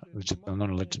something legitimate or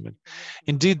non-legitimate.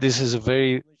 Indeed, this is a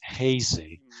very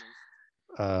hazy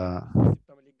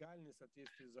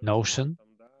notion.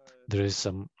 There is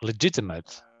some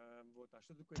legitimate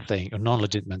thing, or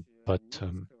non-legitimate, but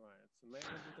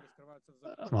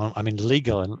I mean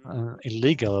legal and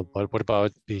illegal. But what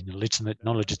about being legitimate,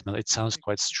 non-legitimate? It sounds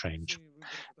quite strange.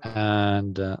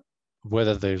 And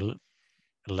whether the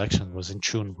election was in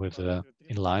tune with,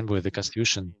 in line with the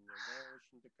constitution,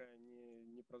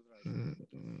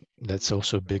 that's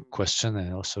also a big question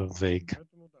and also a vague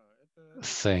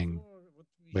thing,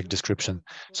 vague description.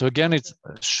 So again, it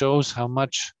shows how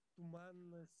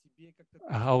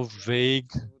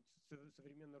vague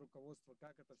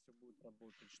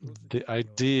the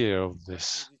idea of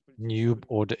this new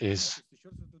order is,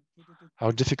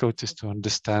 how difficult it is to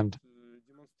understand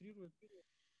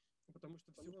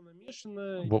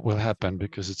what will happen,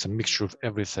 because it's a mixture of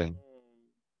everything.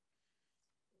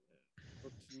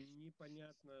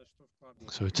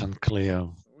 So it's unclear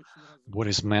what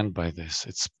is meant by this.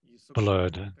 It's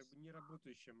blurred.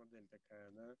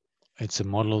 It's a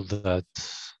model that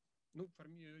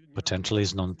potentially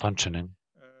is non-functioning,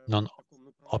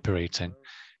 non-operating.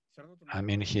 I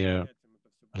mean here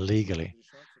legally.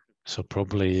 So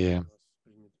probably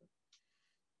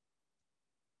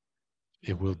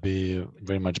it will be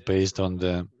very much based on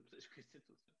the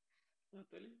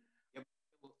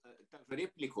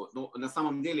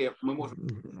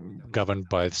governed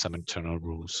by some internal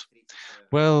rules.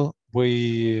 Well,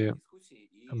 we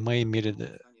may meet in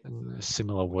a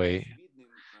similar way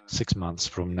 6 months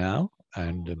from now,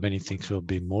 and many things will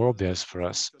be more obvious for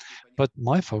us. But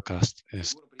my forecast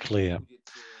is clear.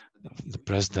 The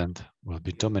president will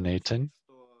be dominating,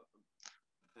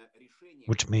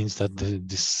 which means that the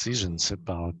decisions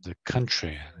about the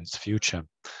country, its future,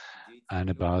 and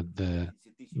about the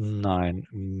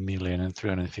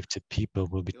 9,350,000 people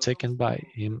will be taken by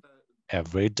him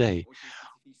every day.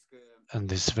 And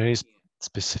this very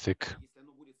specific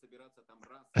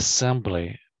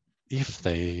assembly, if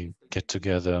they get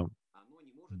together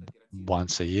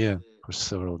once a year for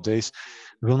several days,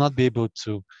 will not be able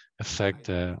to affect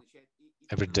the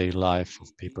everyday life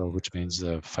of people, which means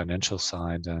the financial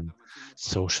side and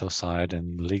social side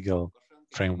and legal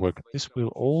framework. This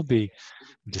will all be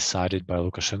decided by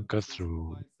Lukashenko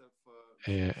through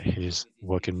his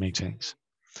working meetings.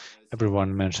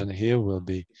 Everyone mentioned here will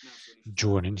be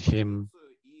joining him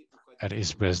at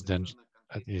his residence,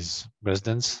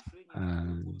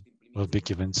 and will be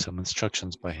given some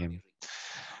instructions by him,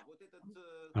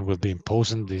 and will be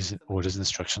imposing these orders and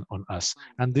instructions on us.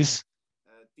 And this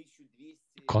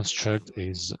construct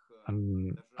is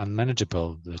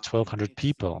unmanageable. The 1,200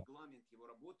 people.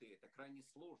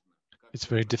 It's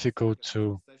very difficult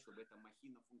to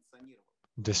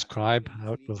describe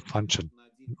how it will function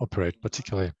and operate,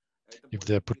 particularly if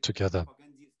they're put together.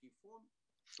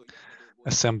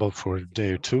 Assembled for a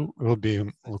day or two, will be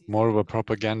more of a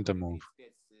propaganda move.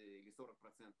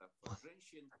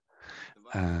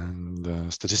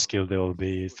 And statistically, there will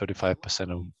be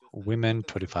 35% of women,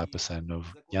 25% of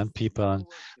young people, and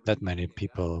that many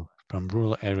people from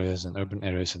rural areas and urban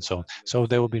areas and so on. So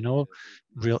there will be no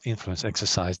real influence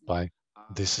exercised by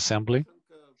this assembly.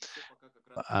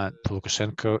 To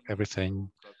Lukashenko, everything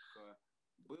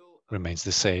remains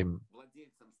the same.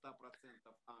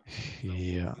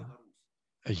 He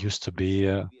used to be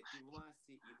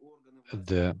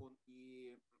the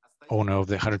owner of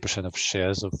the 100% of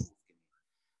shares of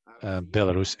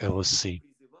Belarus LLC,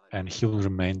 and he will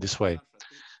remain this way.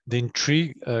 The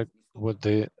intrigue with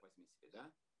the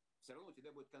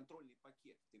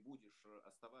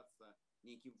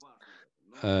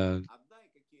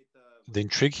The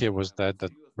intrigue here was that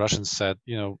Russians said,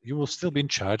 you will still be in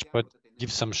charge, but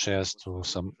give some shares to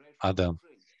some other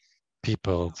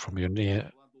people from your near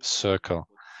circle.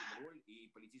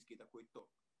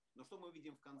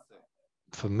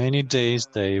 For many days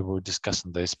they were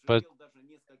discussing this, but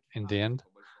in the end,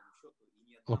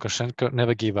 Lukashenko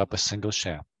never gave up a single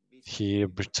share. He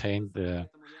retained the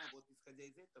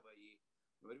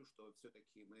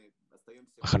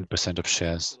 100% of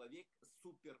shares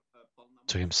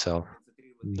to himself.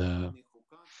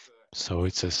 So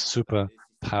it's a super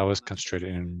powers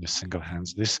concentrated in the single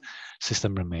hands. This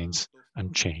system remains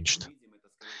unchanged.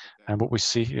 And what we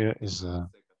see here is a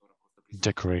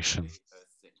decoration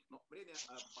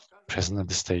present at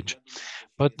the stage.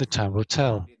 But the time will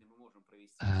tell.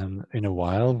 And in a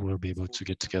while, we'll be able to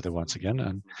get together once again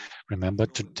and remember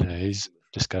today's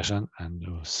discussion, and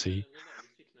we'll see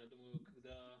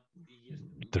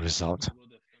the result.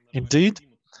 Indeed,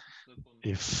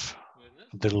 if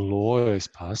the law is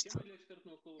passed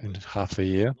in half a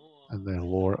year, and the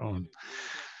law on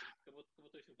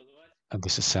and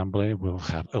this assembly will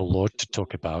have a lot to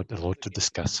talk about, a lot to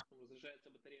discuss.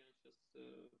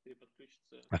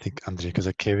 I think Andrei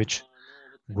Kazakevich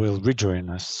will rejoin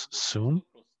us soon,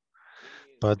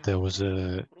 but there was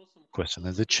a question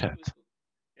in the chat.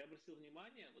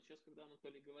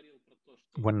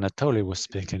 When Anatoly was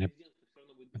speaking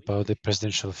about the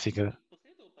presidential figure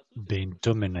being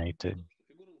dominated,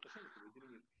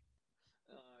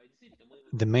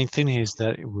 the main thing is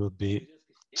that it will be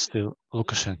still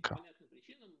Lukashenko.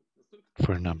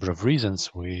 For a number of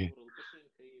reasons, we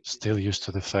still used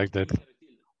to the fact that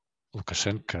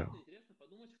Lukashenko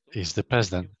is the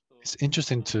president. It's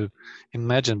interesting to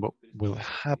imagine what will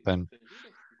happen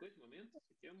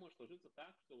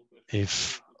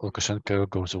if Lukashenko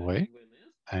goes away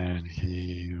and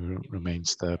he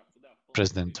remains the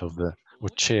president of the or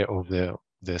chair of the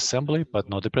assembly, but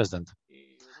not the president.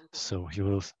 So he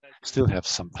will still have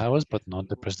some powers, but not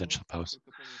the presidential powers.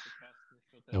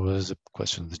 There was a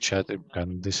question in the chat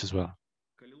regarding this as well.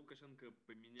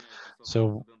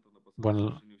 So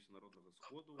when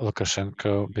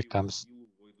Lukashenko becomes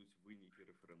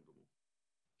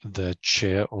the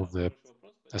chair of the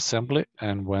assembly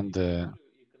and when the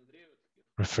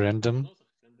referendum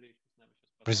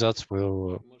results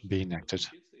will be enacted,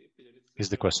 is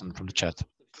the question from the chat.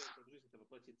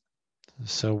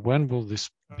 So when will this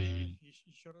be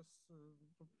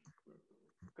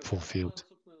fulfilled?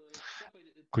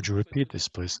 Could you repeat this,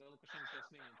 please?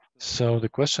 So the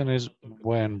question is,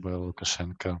 when will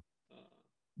Lukashenko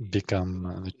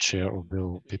become the chair of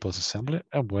the People's Assembly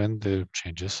and when the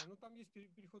changes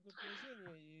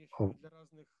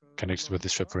connected with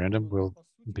this referendum will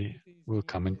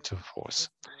come into force?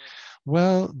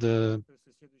 Well, the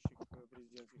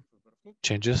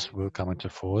changes will come into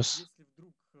force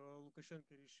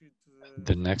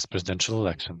the next presidential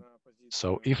election.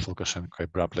 So if Lukashenko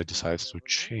abruptly decides to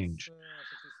change,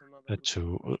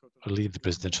 to leave the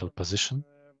presidential position,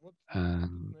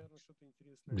 and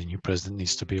the new president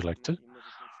needs to be elected,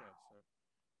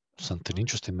 something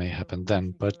interesting may happen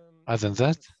then. But other than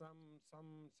that,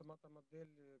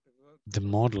 the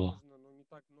model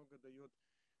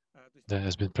that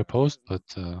has been proposed, but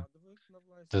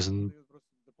doesn't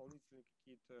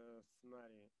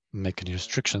make any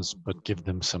restrictions, but give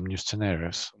them some new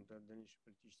scenarios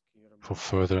for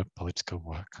further political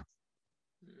work.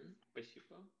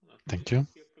 Thank you.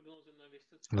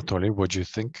 Anatoly, what do you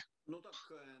think?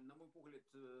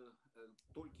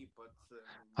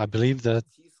 I believe that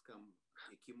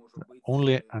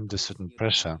only under certain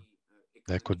pressure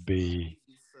there could be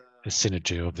a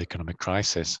synergy of the economic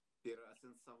crisis,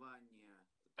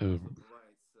 a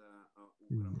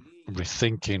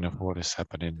rethinking of what is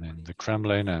happening in the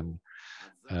Kremlin, and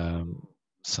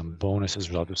some bonuses,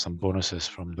 rather some bonuses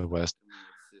from the West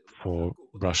for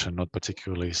Russia not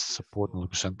particularly supporting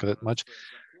Lukashenko that much.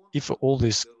 If all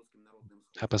this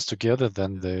happens together,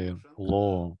 then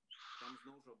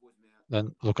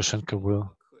then Lukashenko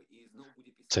will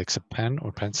takes a pen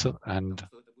or pencil and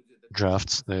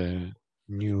drafts the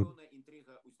new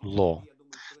law.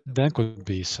 There could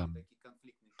be some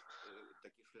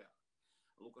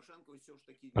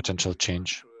potential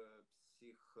change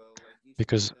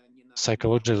because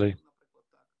psychologically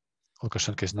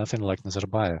Lukashenko is nothing like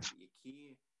Nazarbayev.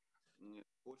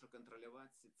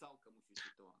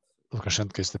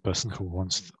 Lukashenko is the person who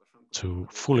wants to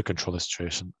fully control the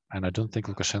situation, and I don't think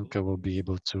Lukashenko will be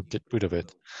able to get rid of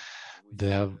it.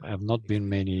 There have not been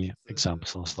many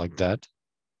examples like that.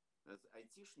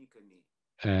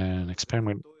 An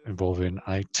experiment involving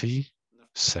IT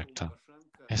sector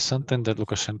is something that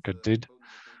Lukashenko did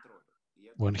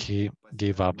when he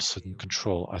gave up certain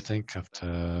control. I think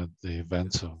after the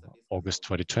events of August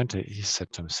 2020, he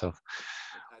said to himself,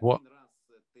 "What?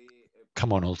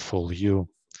 Come on, old fool, you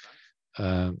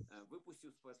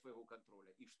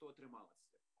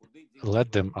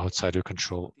let them outside your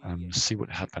control and see what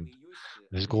happened.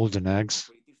 These golden eggs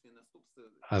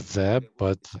are there,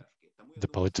 but the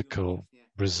political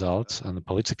results and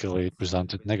politically it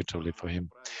presented negatively for him.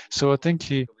 So I think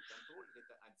he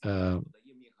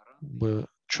will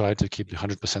try to keep the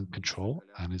 100% control,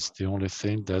 and it's the only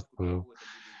thing that will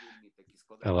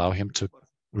allow him to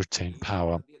retain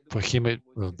power. For him, it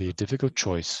will be a difficult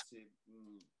choice,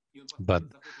 but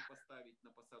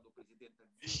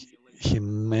he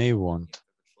may want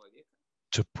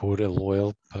to put a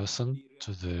loyal person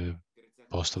to the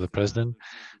post of the president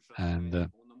and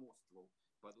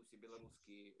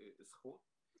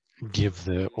give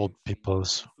the old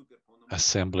people's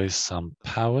assembly some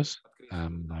powers,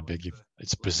 maybe give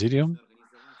its presidium,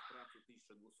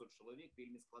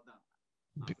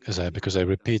 because I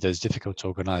repeat, it's difficult to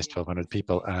organize 1,200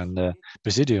 people, and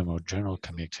presidium or general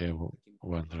committee,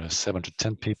 when there are 7 to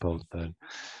 10 people, that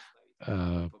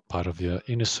part of your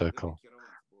inner circle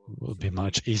will be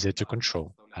much easier to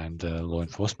control, and law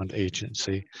enforcement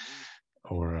agency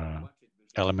or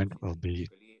element will be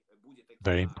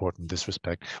very important in this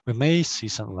respect. We may see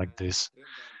something like this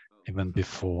even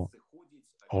before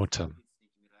autumn.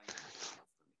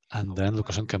 And then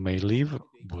Lukashenko may leave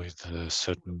with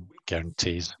certain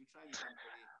guarantees.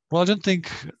 Well, I don't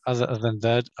think other than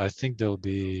that, I think they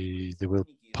will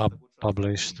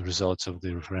publish the results of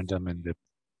the referendum in the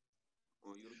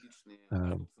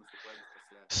uh,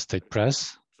 state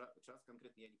press,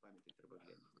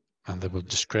 and they will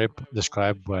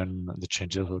describe when the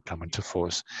changes will come into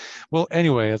force. Well,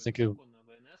 anyway, I think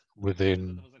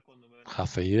within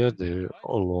half a year, the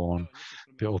All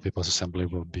People's Assembly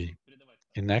will be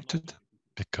enacted,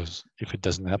 because if it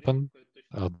doesn't happen,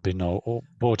 there'll be no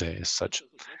border as such.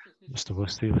 So we'll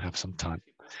still have some time.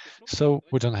 So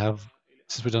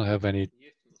since we don't have any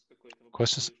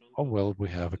questions, oh well, we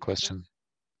have a question.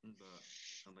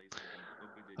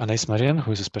 Anais Marian,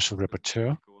 who is a special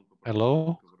rapporteur.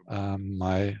 Hello,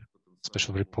 my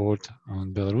special report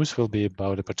on Belarus will be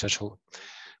about the potential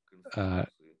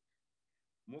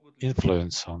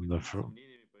influence on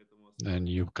the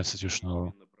new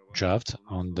constitutional draft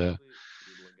on the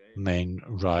main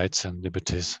rights and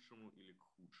liberties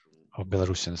of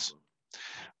Belarusians.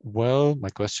 Well, my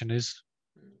question is,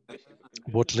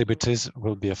 what liberties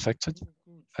will be affected,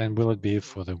 and will it be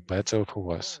for the better or for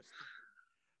worse?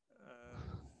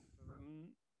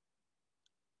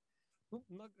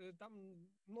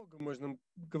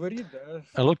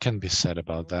 A lot can be said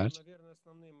about that,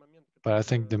 but I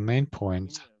think the main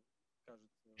point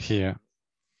here,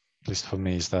 at least for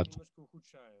me, is that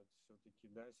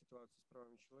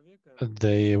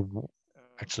they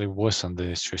actually worsen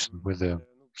the situation with the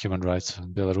human rights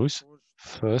in Belarus.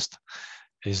 First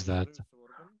is that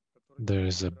there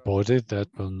is a body that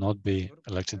will not be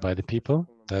elected by the people,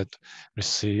 that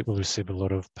will receive a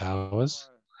lot of powers.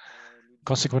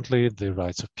 Consequently, the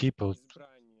rights of people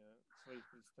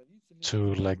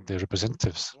to elect their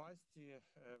representatives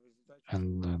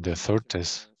and the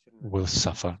authorities will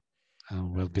suffer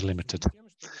and will be limited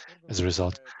as a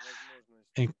result,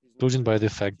 including by the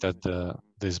fact that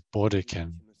this body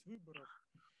can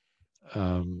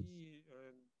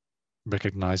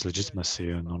recognize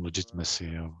legitimacy or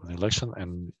non-legitimacy of the election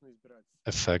and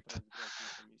affect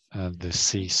the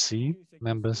CC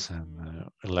members and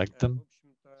elect them,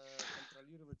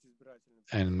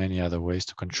 and many other ways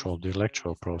to control the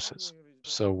electoral process.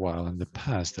 So while in the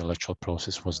past the electoral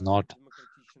process was not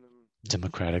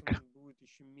democratic,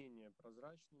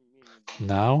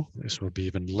 now this will be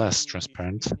even less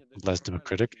transparent, less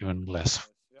democratic, even less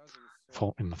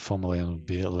informally, and will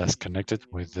be less connected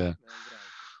with the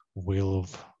will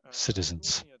of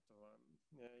citizens.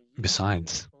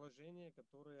 Besides,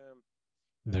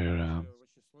 there are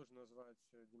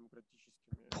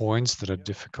points that are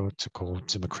difficult to call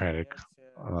democratic.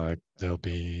 There'll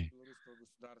be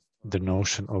the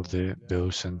notion of the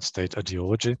Belarusian state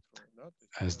ideology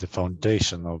as the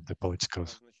foundation of the political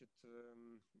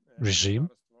regime.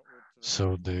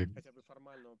 So the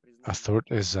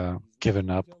authorities are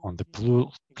given up on the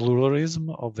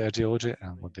pluralism of the ideology,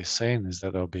 and what they're saying is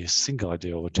that there'll be a single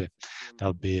ideology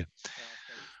that'll be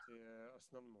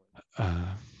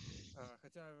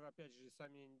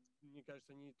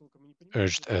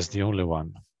urged as the only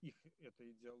one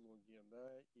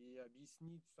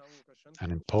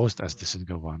and imposed as the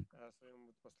single one.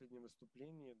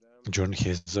 During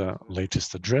his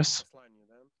latest address,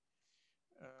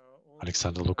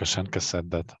 Alexander Lukashenko said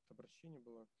that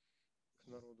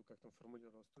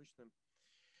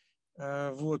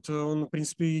Вот, он, в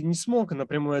принципе, не смог на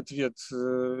прямой ответ.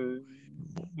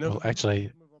 Well,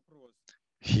 actually,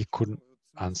 he couldn't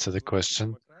answer the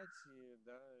question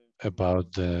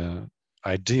about the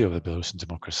idea of the Belarusian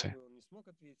democracy.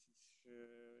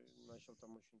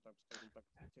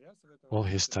 Well,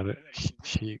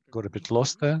 he got a bit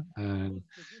lost there, and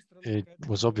it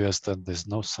was obvious that there's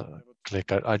no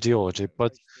clear-cut ideology,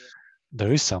 but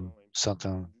there is some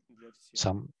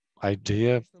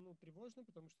idea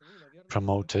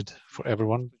promoted for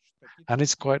everyone, and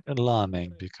it's quite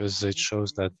alarming because it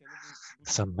shows that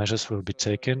some measures will be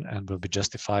taken and will be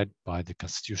justified by the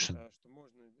constitution,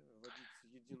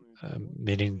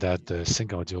 meaning that the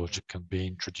single ideology can be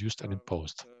introduced and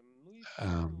imposed.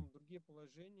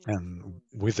 And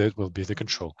with it will be the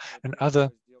control. And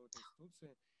other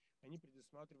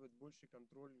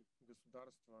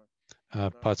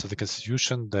parts of the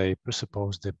constitution, they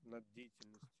presuppose the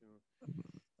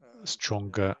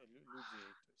stronger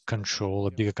control,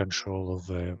 a bigger control of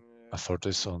the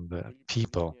authorities on the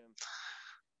people.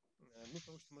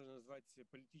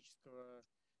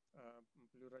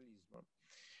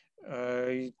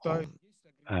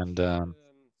 And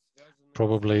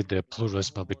probably the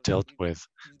pluralism will be dealt with.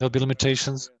 There'll be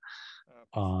limitations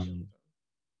on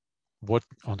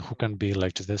who can be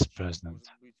elected as president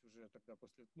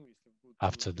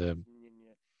after the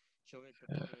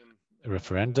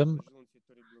referendum.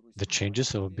 The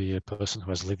changes will be a person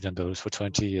who has lived in Belarus for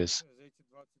 20 years,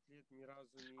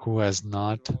 who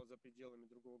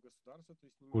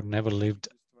never lived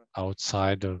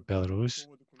outside of Belarus,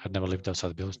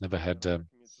 never had a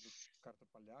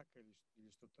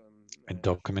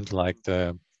document like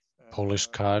the Polish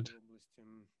card,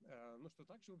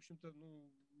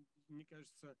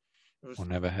 who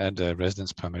never had a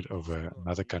residence permit of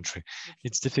another country.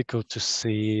 It's difficult to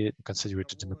consider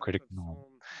it a democratic norm.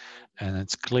 And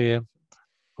it's clear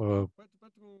whom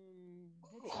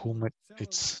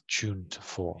it's tuned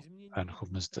for and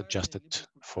whom it's adjusted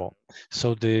for.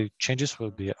 So the changes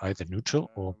will be either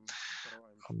neutral or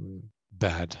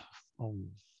bad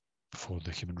for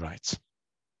the human rights.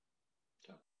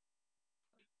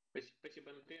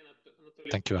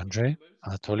 Thank you, Andrei.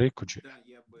 Anatoly,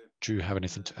 do you have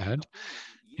anything to add?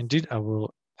 Indeed, I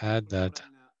will add that,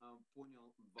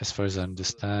 as far as I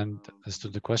understand, as to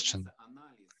the question,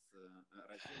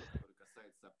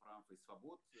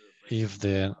 if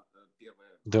there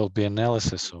will be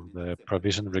analysis of the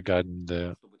provision regarding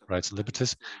the rights and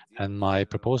liberties, and my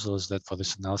proposal is that for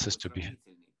this analysis to be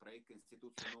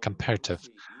comparative,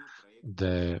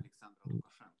 the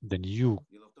new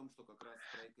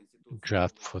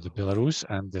draft for the Belarus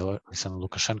and the Alexander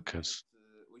Lukashenko's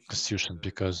constitution,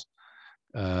 because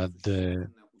the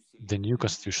new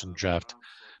constitution draft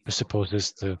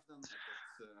presupposes the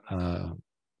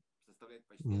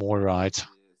more rights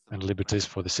and liberties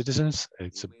for the citizens.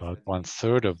 It's about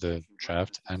 1/3 of the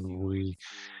draft, and we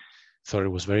thought it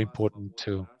was very important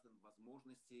to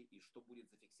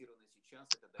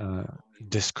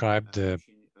describe the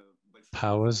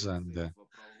powers and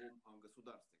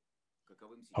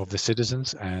of the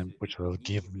citizens, and which will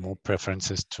give more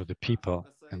preferences to the people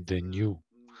and the new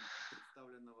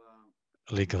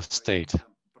legal state.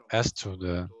 As to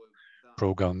the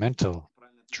pro-governmental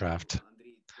draft,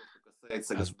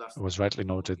 as was rightly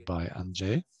noted by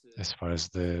Andrzej, as far as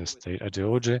the state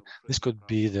ideology, this could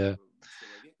be the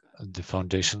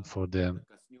foundation for the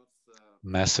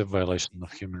massive violation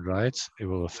of human rights. It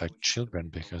will affect children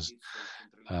because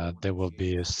there will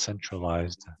be a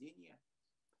centralized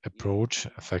approach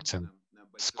affecting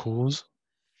schools,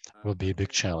 will be a big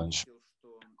challenge.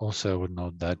 Also, I would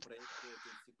note that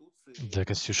the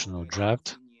constitutional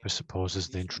draft presupposes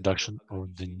the introduction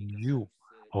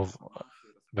of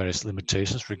various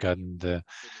limitations regarding the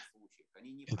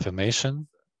information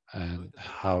and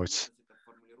how it's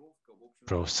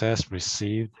processed,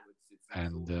 received,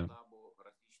 and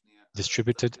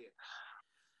distributed,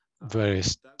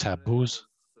 various taboos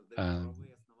and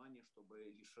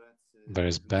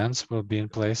various bans will be in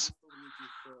place.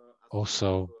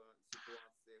 Also,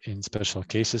 in special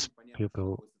cases,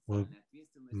 people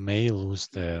may lose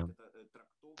their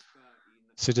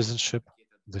citizenship.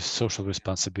 The social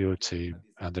responsibility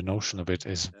and the notion of it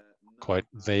is quite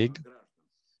vague.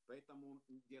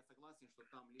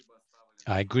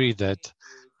 I agree that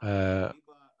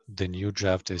the new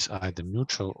draft is either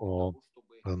neutral or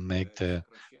will make the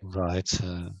rights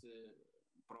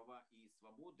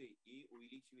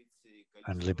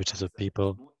and liberties of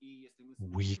people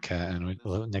weaker and it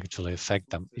will negatively affect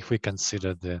them. If we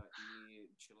consider the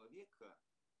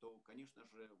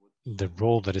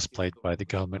role that is played by the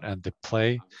government and the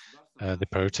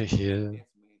priority here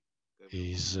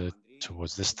is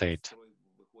towards the state.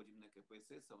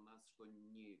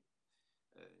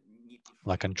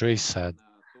 Like Andrei said,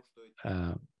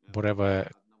 whatever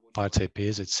party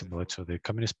appears, it's similar to the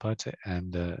Communist Party,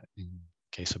 and in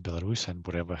case of Belarus, and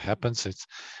whatever happens, it's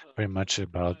very much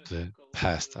about the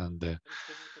past and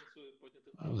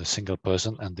the single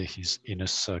person and his inner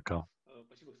circle.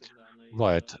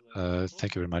 Right.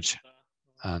 Thank you very much,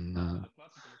 and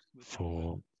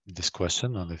for this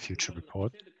question on the future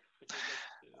report.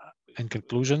 In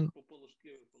conclusion,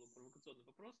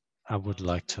 I would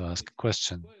like to ask a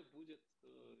question,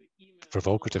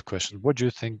 provocative question. What do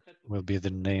you think will be the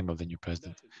name of the new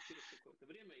president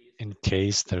in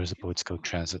case there is a political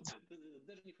transit?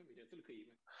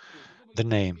 The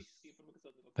name.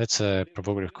 That's a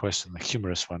provocative question, a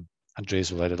humorous one. Andrei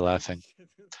is already laughing.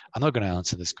 I'm not going to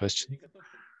answer this question.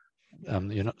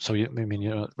 So you mean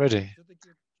you're not ready?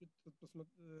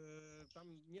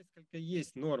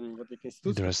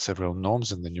 There are several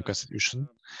norms in the new constitution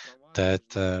that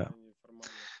are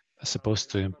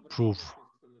supposed to improve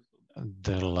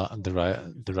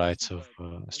the rights of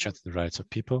strengthen the rights of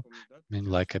people. I mean,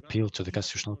 like appeal to the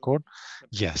constitutional court.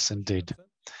 Yes, indeed.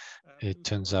 It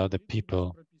turns out that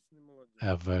people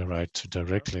have a right to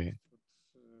directly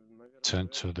turn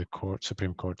to the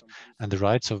Supreme Court, and the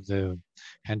rights of the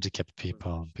handicapped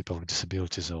people, people with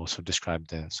disabilities, are also described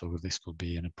there. So this will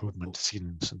be an improvement,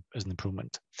 seen as an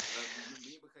improvement.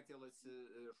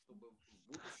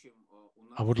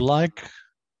 I would like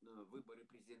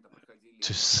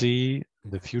to see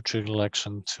the future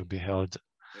election to be held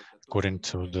according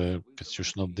to the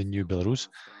constitution of the new Belarus.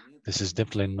 This is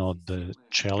definitely not the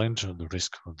challenge or the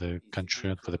risk for the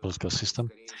country and for the political system.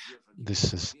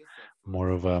 This is more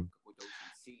of a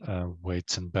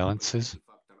weights and balances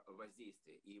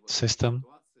system,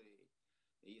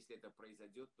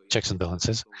 checks and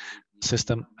balances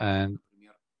system, and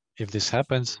if this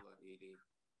happens,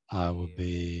 I will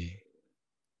be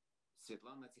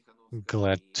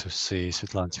glad to see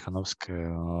Sviatlana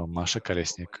Tsikhanouskaya, Masha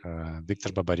Kolesnik, Viktor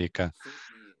Babarika,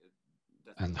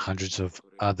 and hundreds of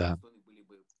other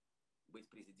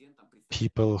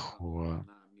people who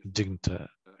didn't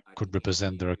could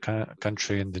represent their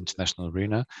country in the international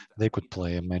arena. They could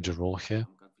play a major role here.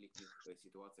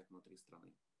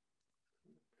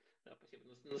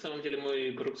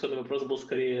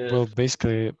 Well,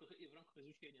 basically,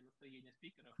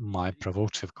 my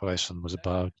provocative question was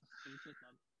about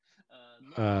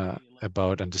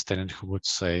understanding who would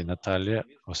say Natalia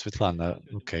or Sviatlana.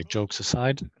 Okay, jokes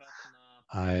aside,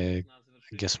 I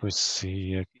guess we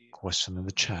see a question in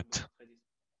the chat.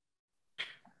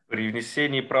 If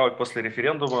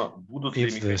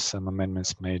there's some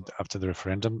amendments made after the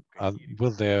referendum,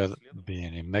 will there be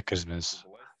any mechanisms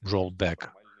rolled back?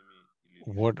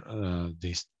 What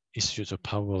these issues of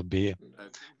power will be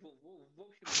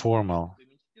formal?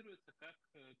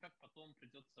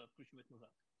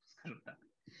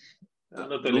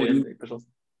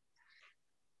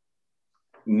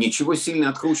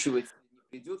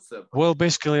 Well,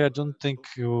 basically, I don't think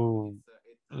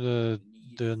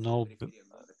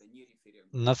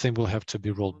nothing will have to be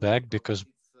rolled back, because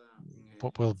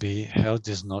what will be held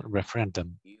is not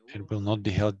referendum. It will not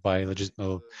be held by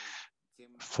legitimate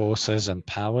forces and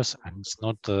powers, and it's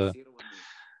not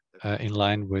in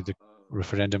line with the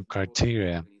referendum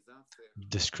criteria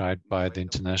described by the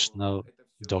international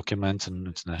documents and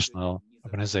international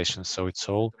organizations. So it's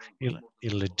all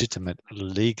illegitimate,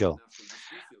 illegal.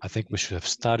 I think we should have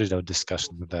started our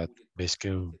discussion with that,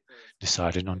 basically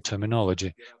deciding on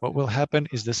terminology. What will happen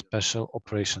is the special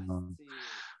operation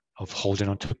of holding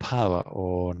on to power,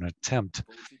 or an attempt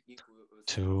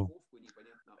to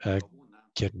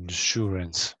get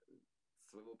insurance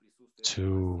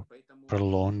to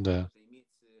prolong the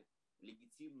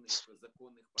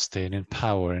staying in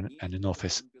power and in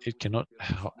office. It cannot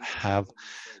have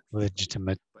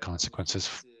legitimate consequences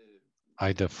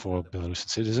either for Belarusian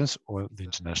citizens or the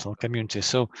international community.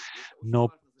 So no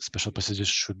special procedures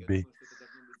should be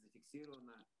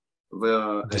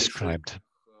described.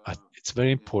 It's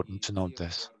very important to note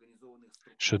this.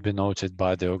 Should be noted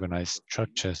by the organized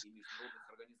structures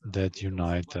that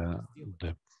unite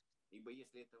the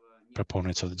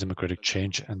proponents of the democratic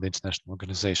change and the international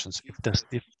organizations.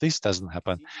 If this doesn't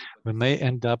happen, we may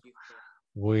end up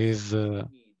with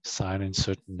signing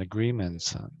certain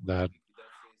agreements that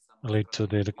lead to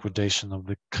the liquidation of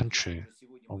the country,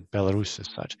 of Belarus as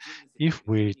such. If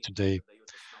we today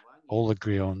all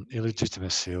agree on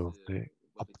illegitimacy of the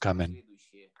upcoming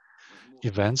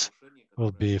events,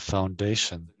 will be a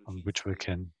foundation on which we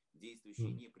can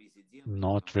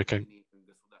not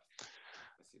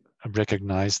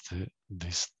recognize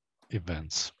these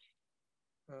events.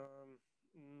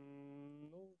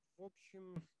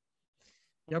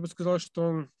 Я бы сказал,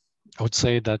 что I would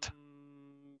say that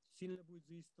сильно будет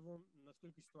зависеть от того,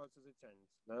 насколько ситуация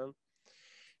затянется, да.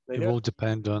 it will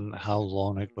depend on how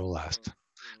long it will last.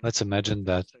 Let's imagine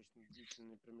that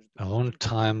a long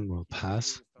time will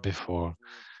pass before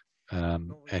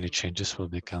any changes will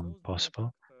become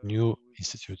possible. New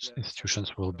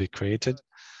institutions will be created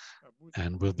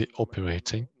and will be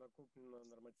operating.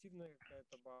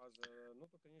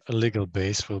 A legal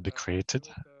base will be created.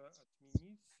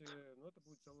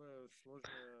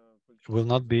 It will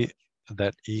not be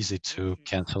that easy to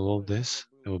cancel all this.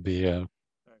 It will be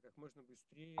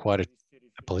quite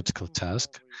a political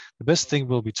task. The best thing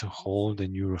will be to hold a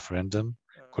new referendum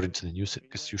according to the new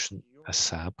constitution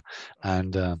ASAP,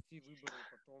 and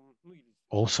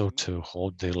also to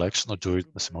hold the election or do it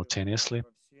simultaneously.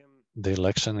 The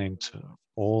election into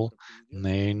all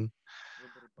main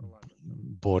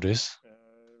bodies.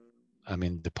 I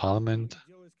mean, the parliament,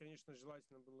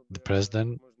 the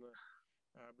president.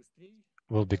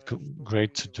 Will be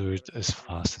great to do it as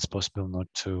fast as possible, not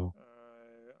to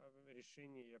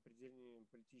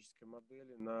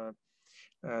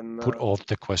put off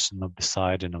the question of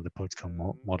deciding of the political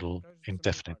model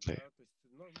indefinitely.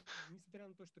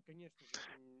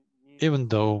 Even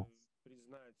though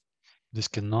this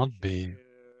cannot be,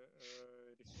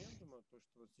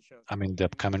 I mean, the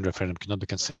upcoming referendum cannot be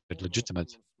considered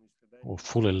legitimate or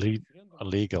fully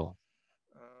legal.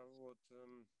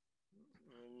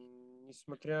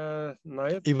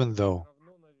 Even though,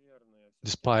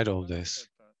 despite all this,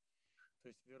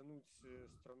 it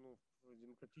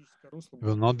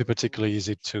will not be particularly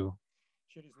easy to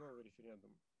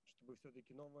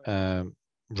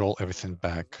roll everything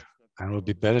back, and it will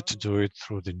be better to do it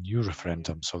through the new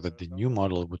referendum so that the new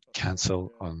model would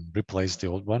cancel and replace the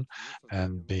old one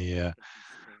and be a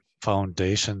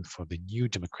foundation for the new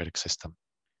democratic system.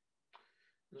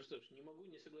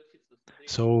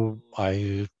 So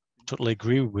I totally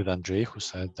agree with Andrei, who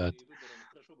said that it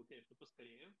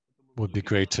would be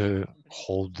great to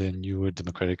hold the new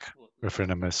democratic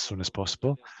referendum as soon as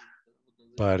possible.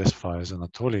 But as far as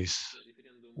Anatoly's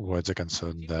words are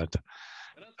concerned, that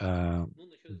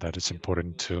it's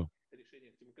important to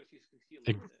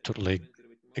totally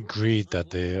agree that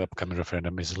the upcoming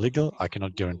referendum is legal. I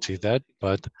cannot guarantee that,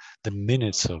 but the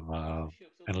minutes of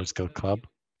analytical club,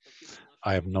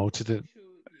 I have noted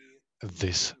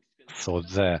this thought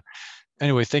there.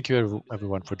 Anyway, thank you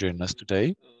everyone for joining us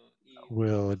today.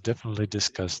 We'll definitely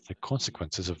discuss the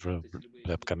consequences of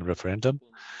the upcoming referendum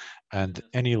and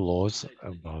any laws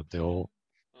about the All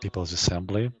People's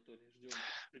Assembly.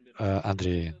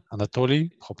 Anatoly,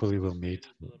 hopefully we'll meet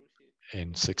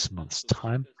in 6 months'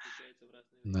 time.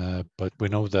 But we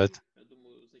know that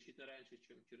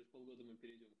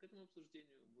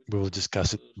we will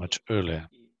discuss it much earlier.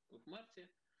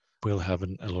 We'll have a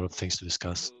lot of things to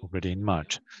discuss already in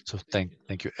March. So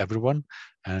thank you everyone,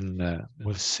 and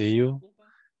we'll see you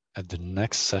at the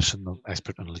next session of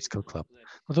Expert Analytical Club.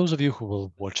 For those of you who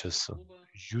will watch us on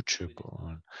YouTube or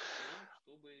on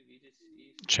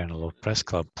channel of Press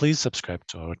Club, please subscribe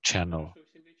to our channel,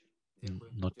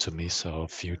 not to miss our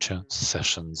future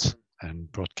sessions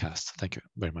and broadcasts. Thank you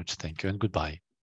very much. Thank you and goodbye.